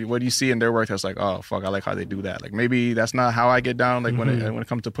 Like what do you see in their work that's like, oh fuck, I like how they do that. Like maybe that's not how I get down like when it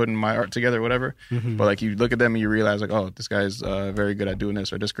comes to putting my art together or whatever. But like you look at them and you realize like, oh, this guy's very good at doing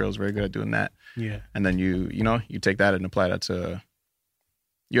this or this girl's very good at doing that. Yeah. And then you take that and apply that to,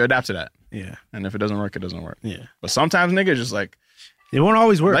 you adapt to that. Yeah. And if it doesn't work, it doesn't work. Yeah. But sometimes nigga just like, it won't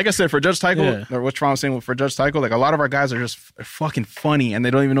always work. Like I said, for Judge Tycho, or what Tron was saying for Judge Tycho, like a lot of our guys are just fucking funny and they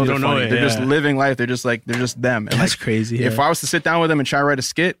don't even know they're funny. They're just living life. They're just them. And that's like, crazy. Yeah. If I was to sit down with them and try to write a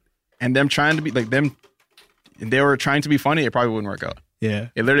skit and them trying to be like them, they were trying to be funny, it probably wouldn't work out. Yeah.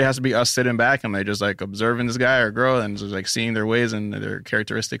 It literally has to be us sitting back and like just like observing this guy or girl and just like seeing their ways and their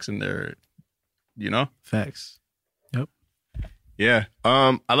characteristics and their, Facts. Yep. Yeah.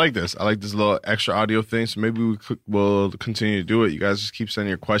 I like this. I like this little extra audio thing. So maybe we'll continue to do it. You guys just keep sending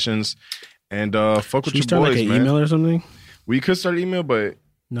your questions and fuck with your boys, like an man. email or something? We could start an email, but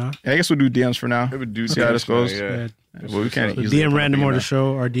no. I guess we'll do DMs for now. We would do see how this goes. Yeah. Well, we can't so DM Random or the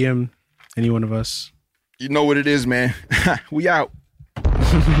show or DM any one of us. You know what it is, man. We out.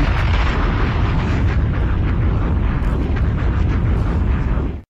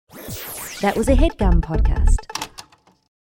 That was a HeadGum podcast.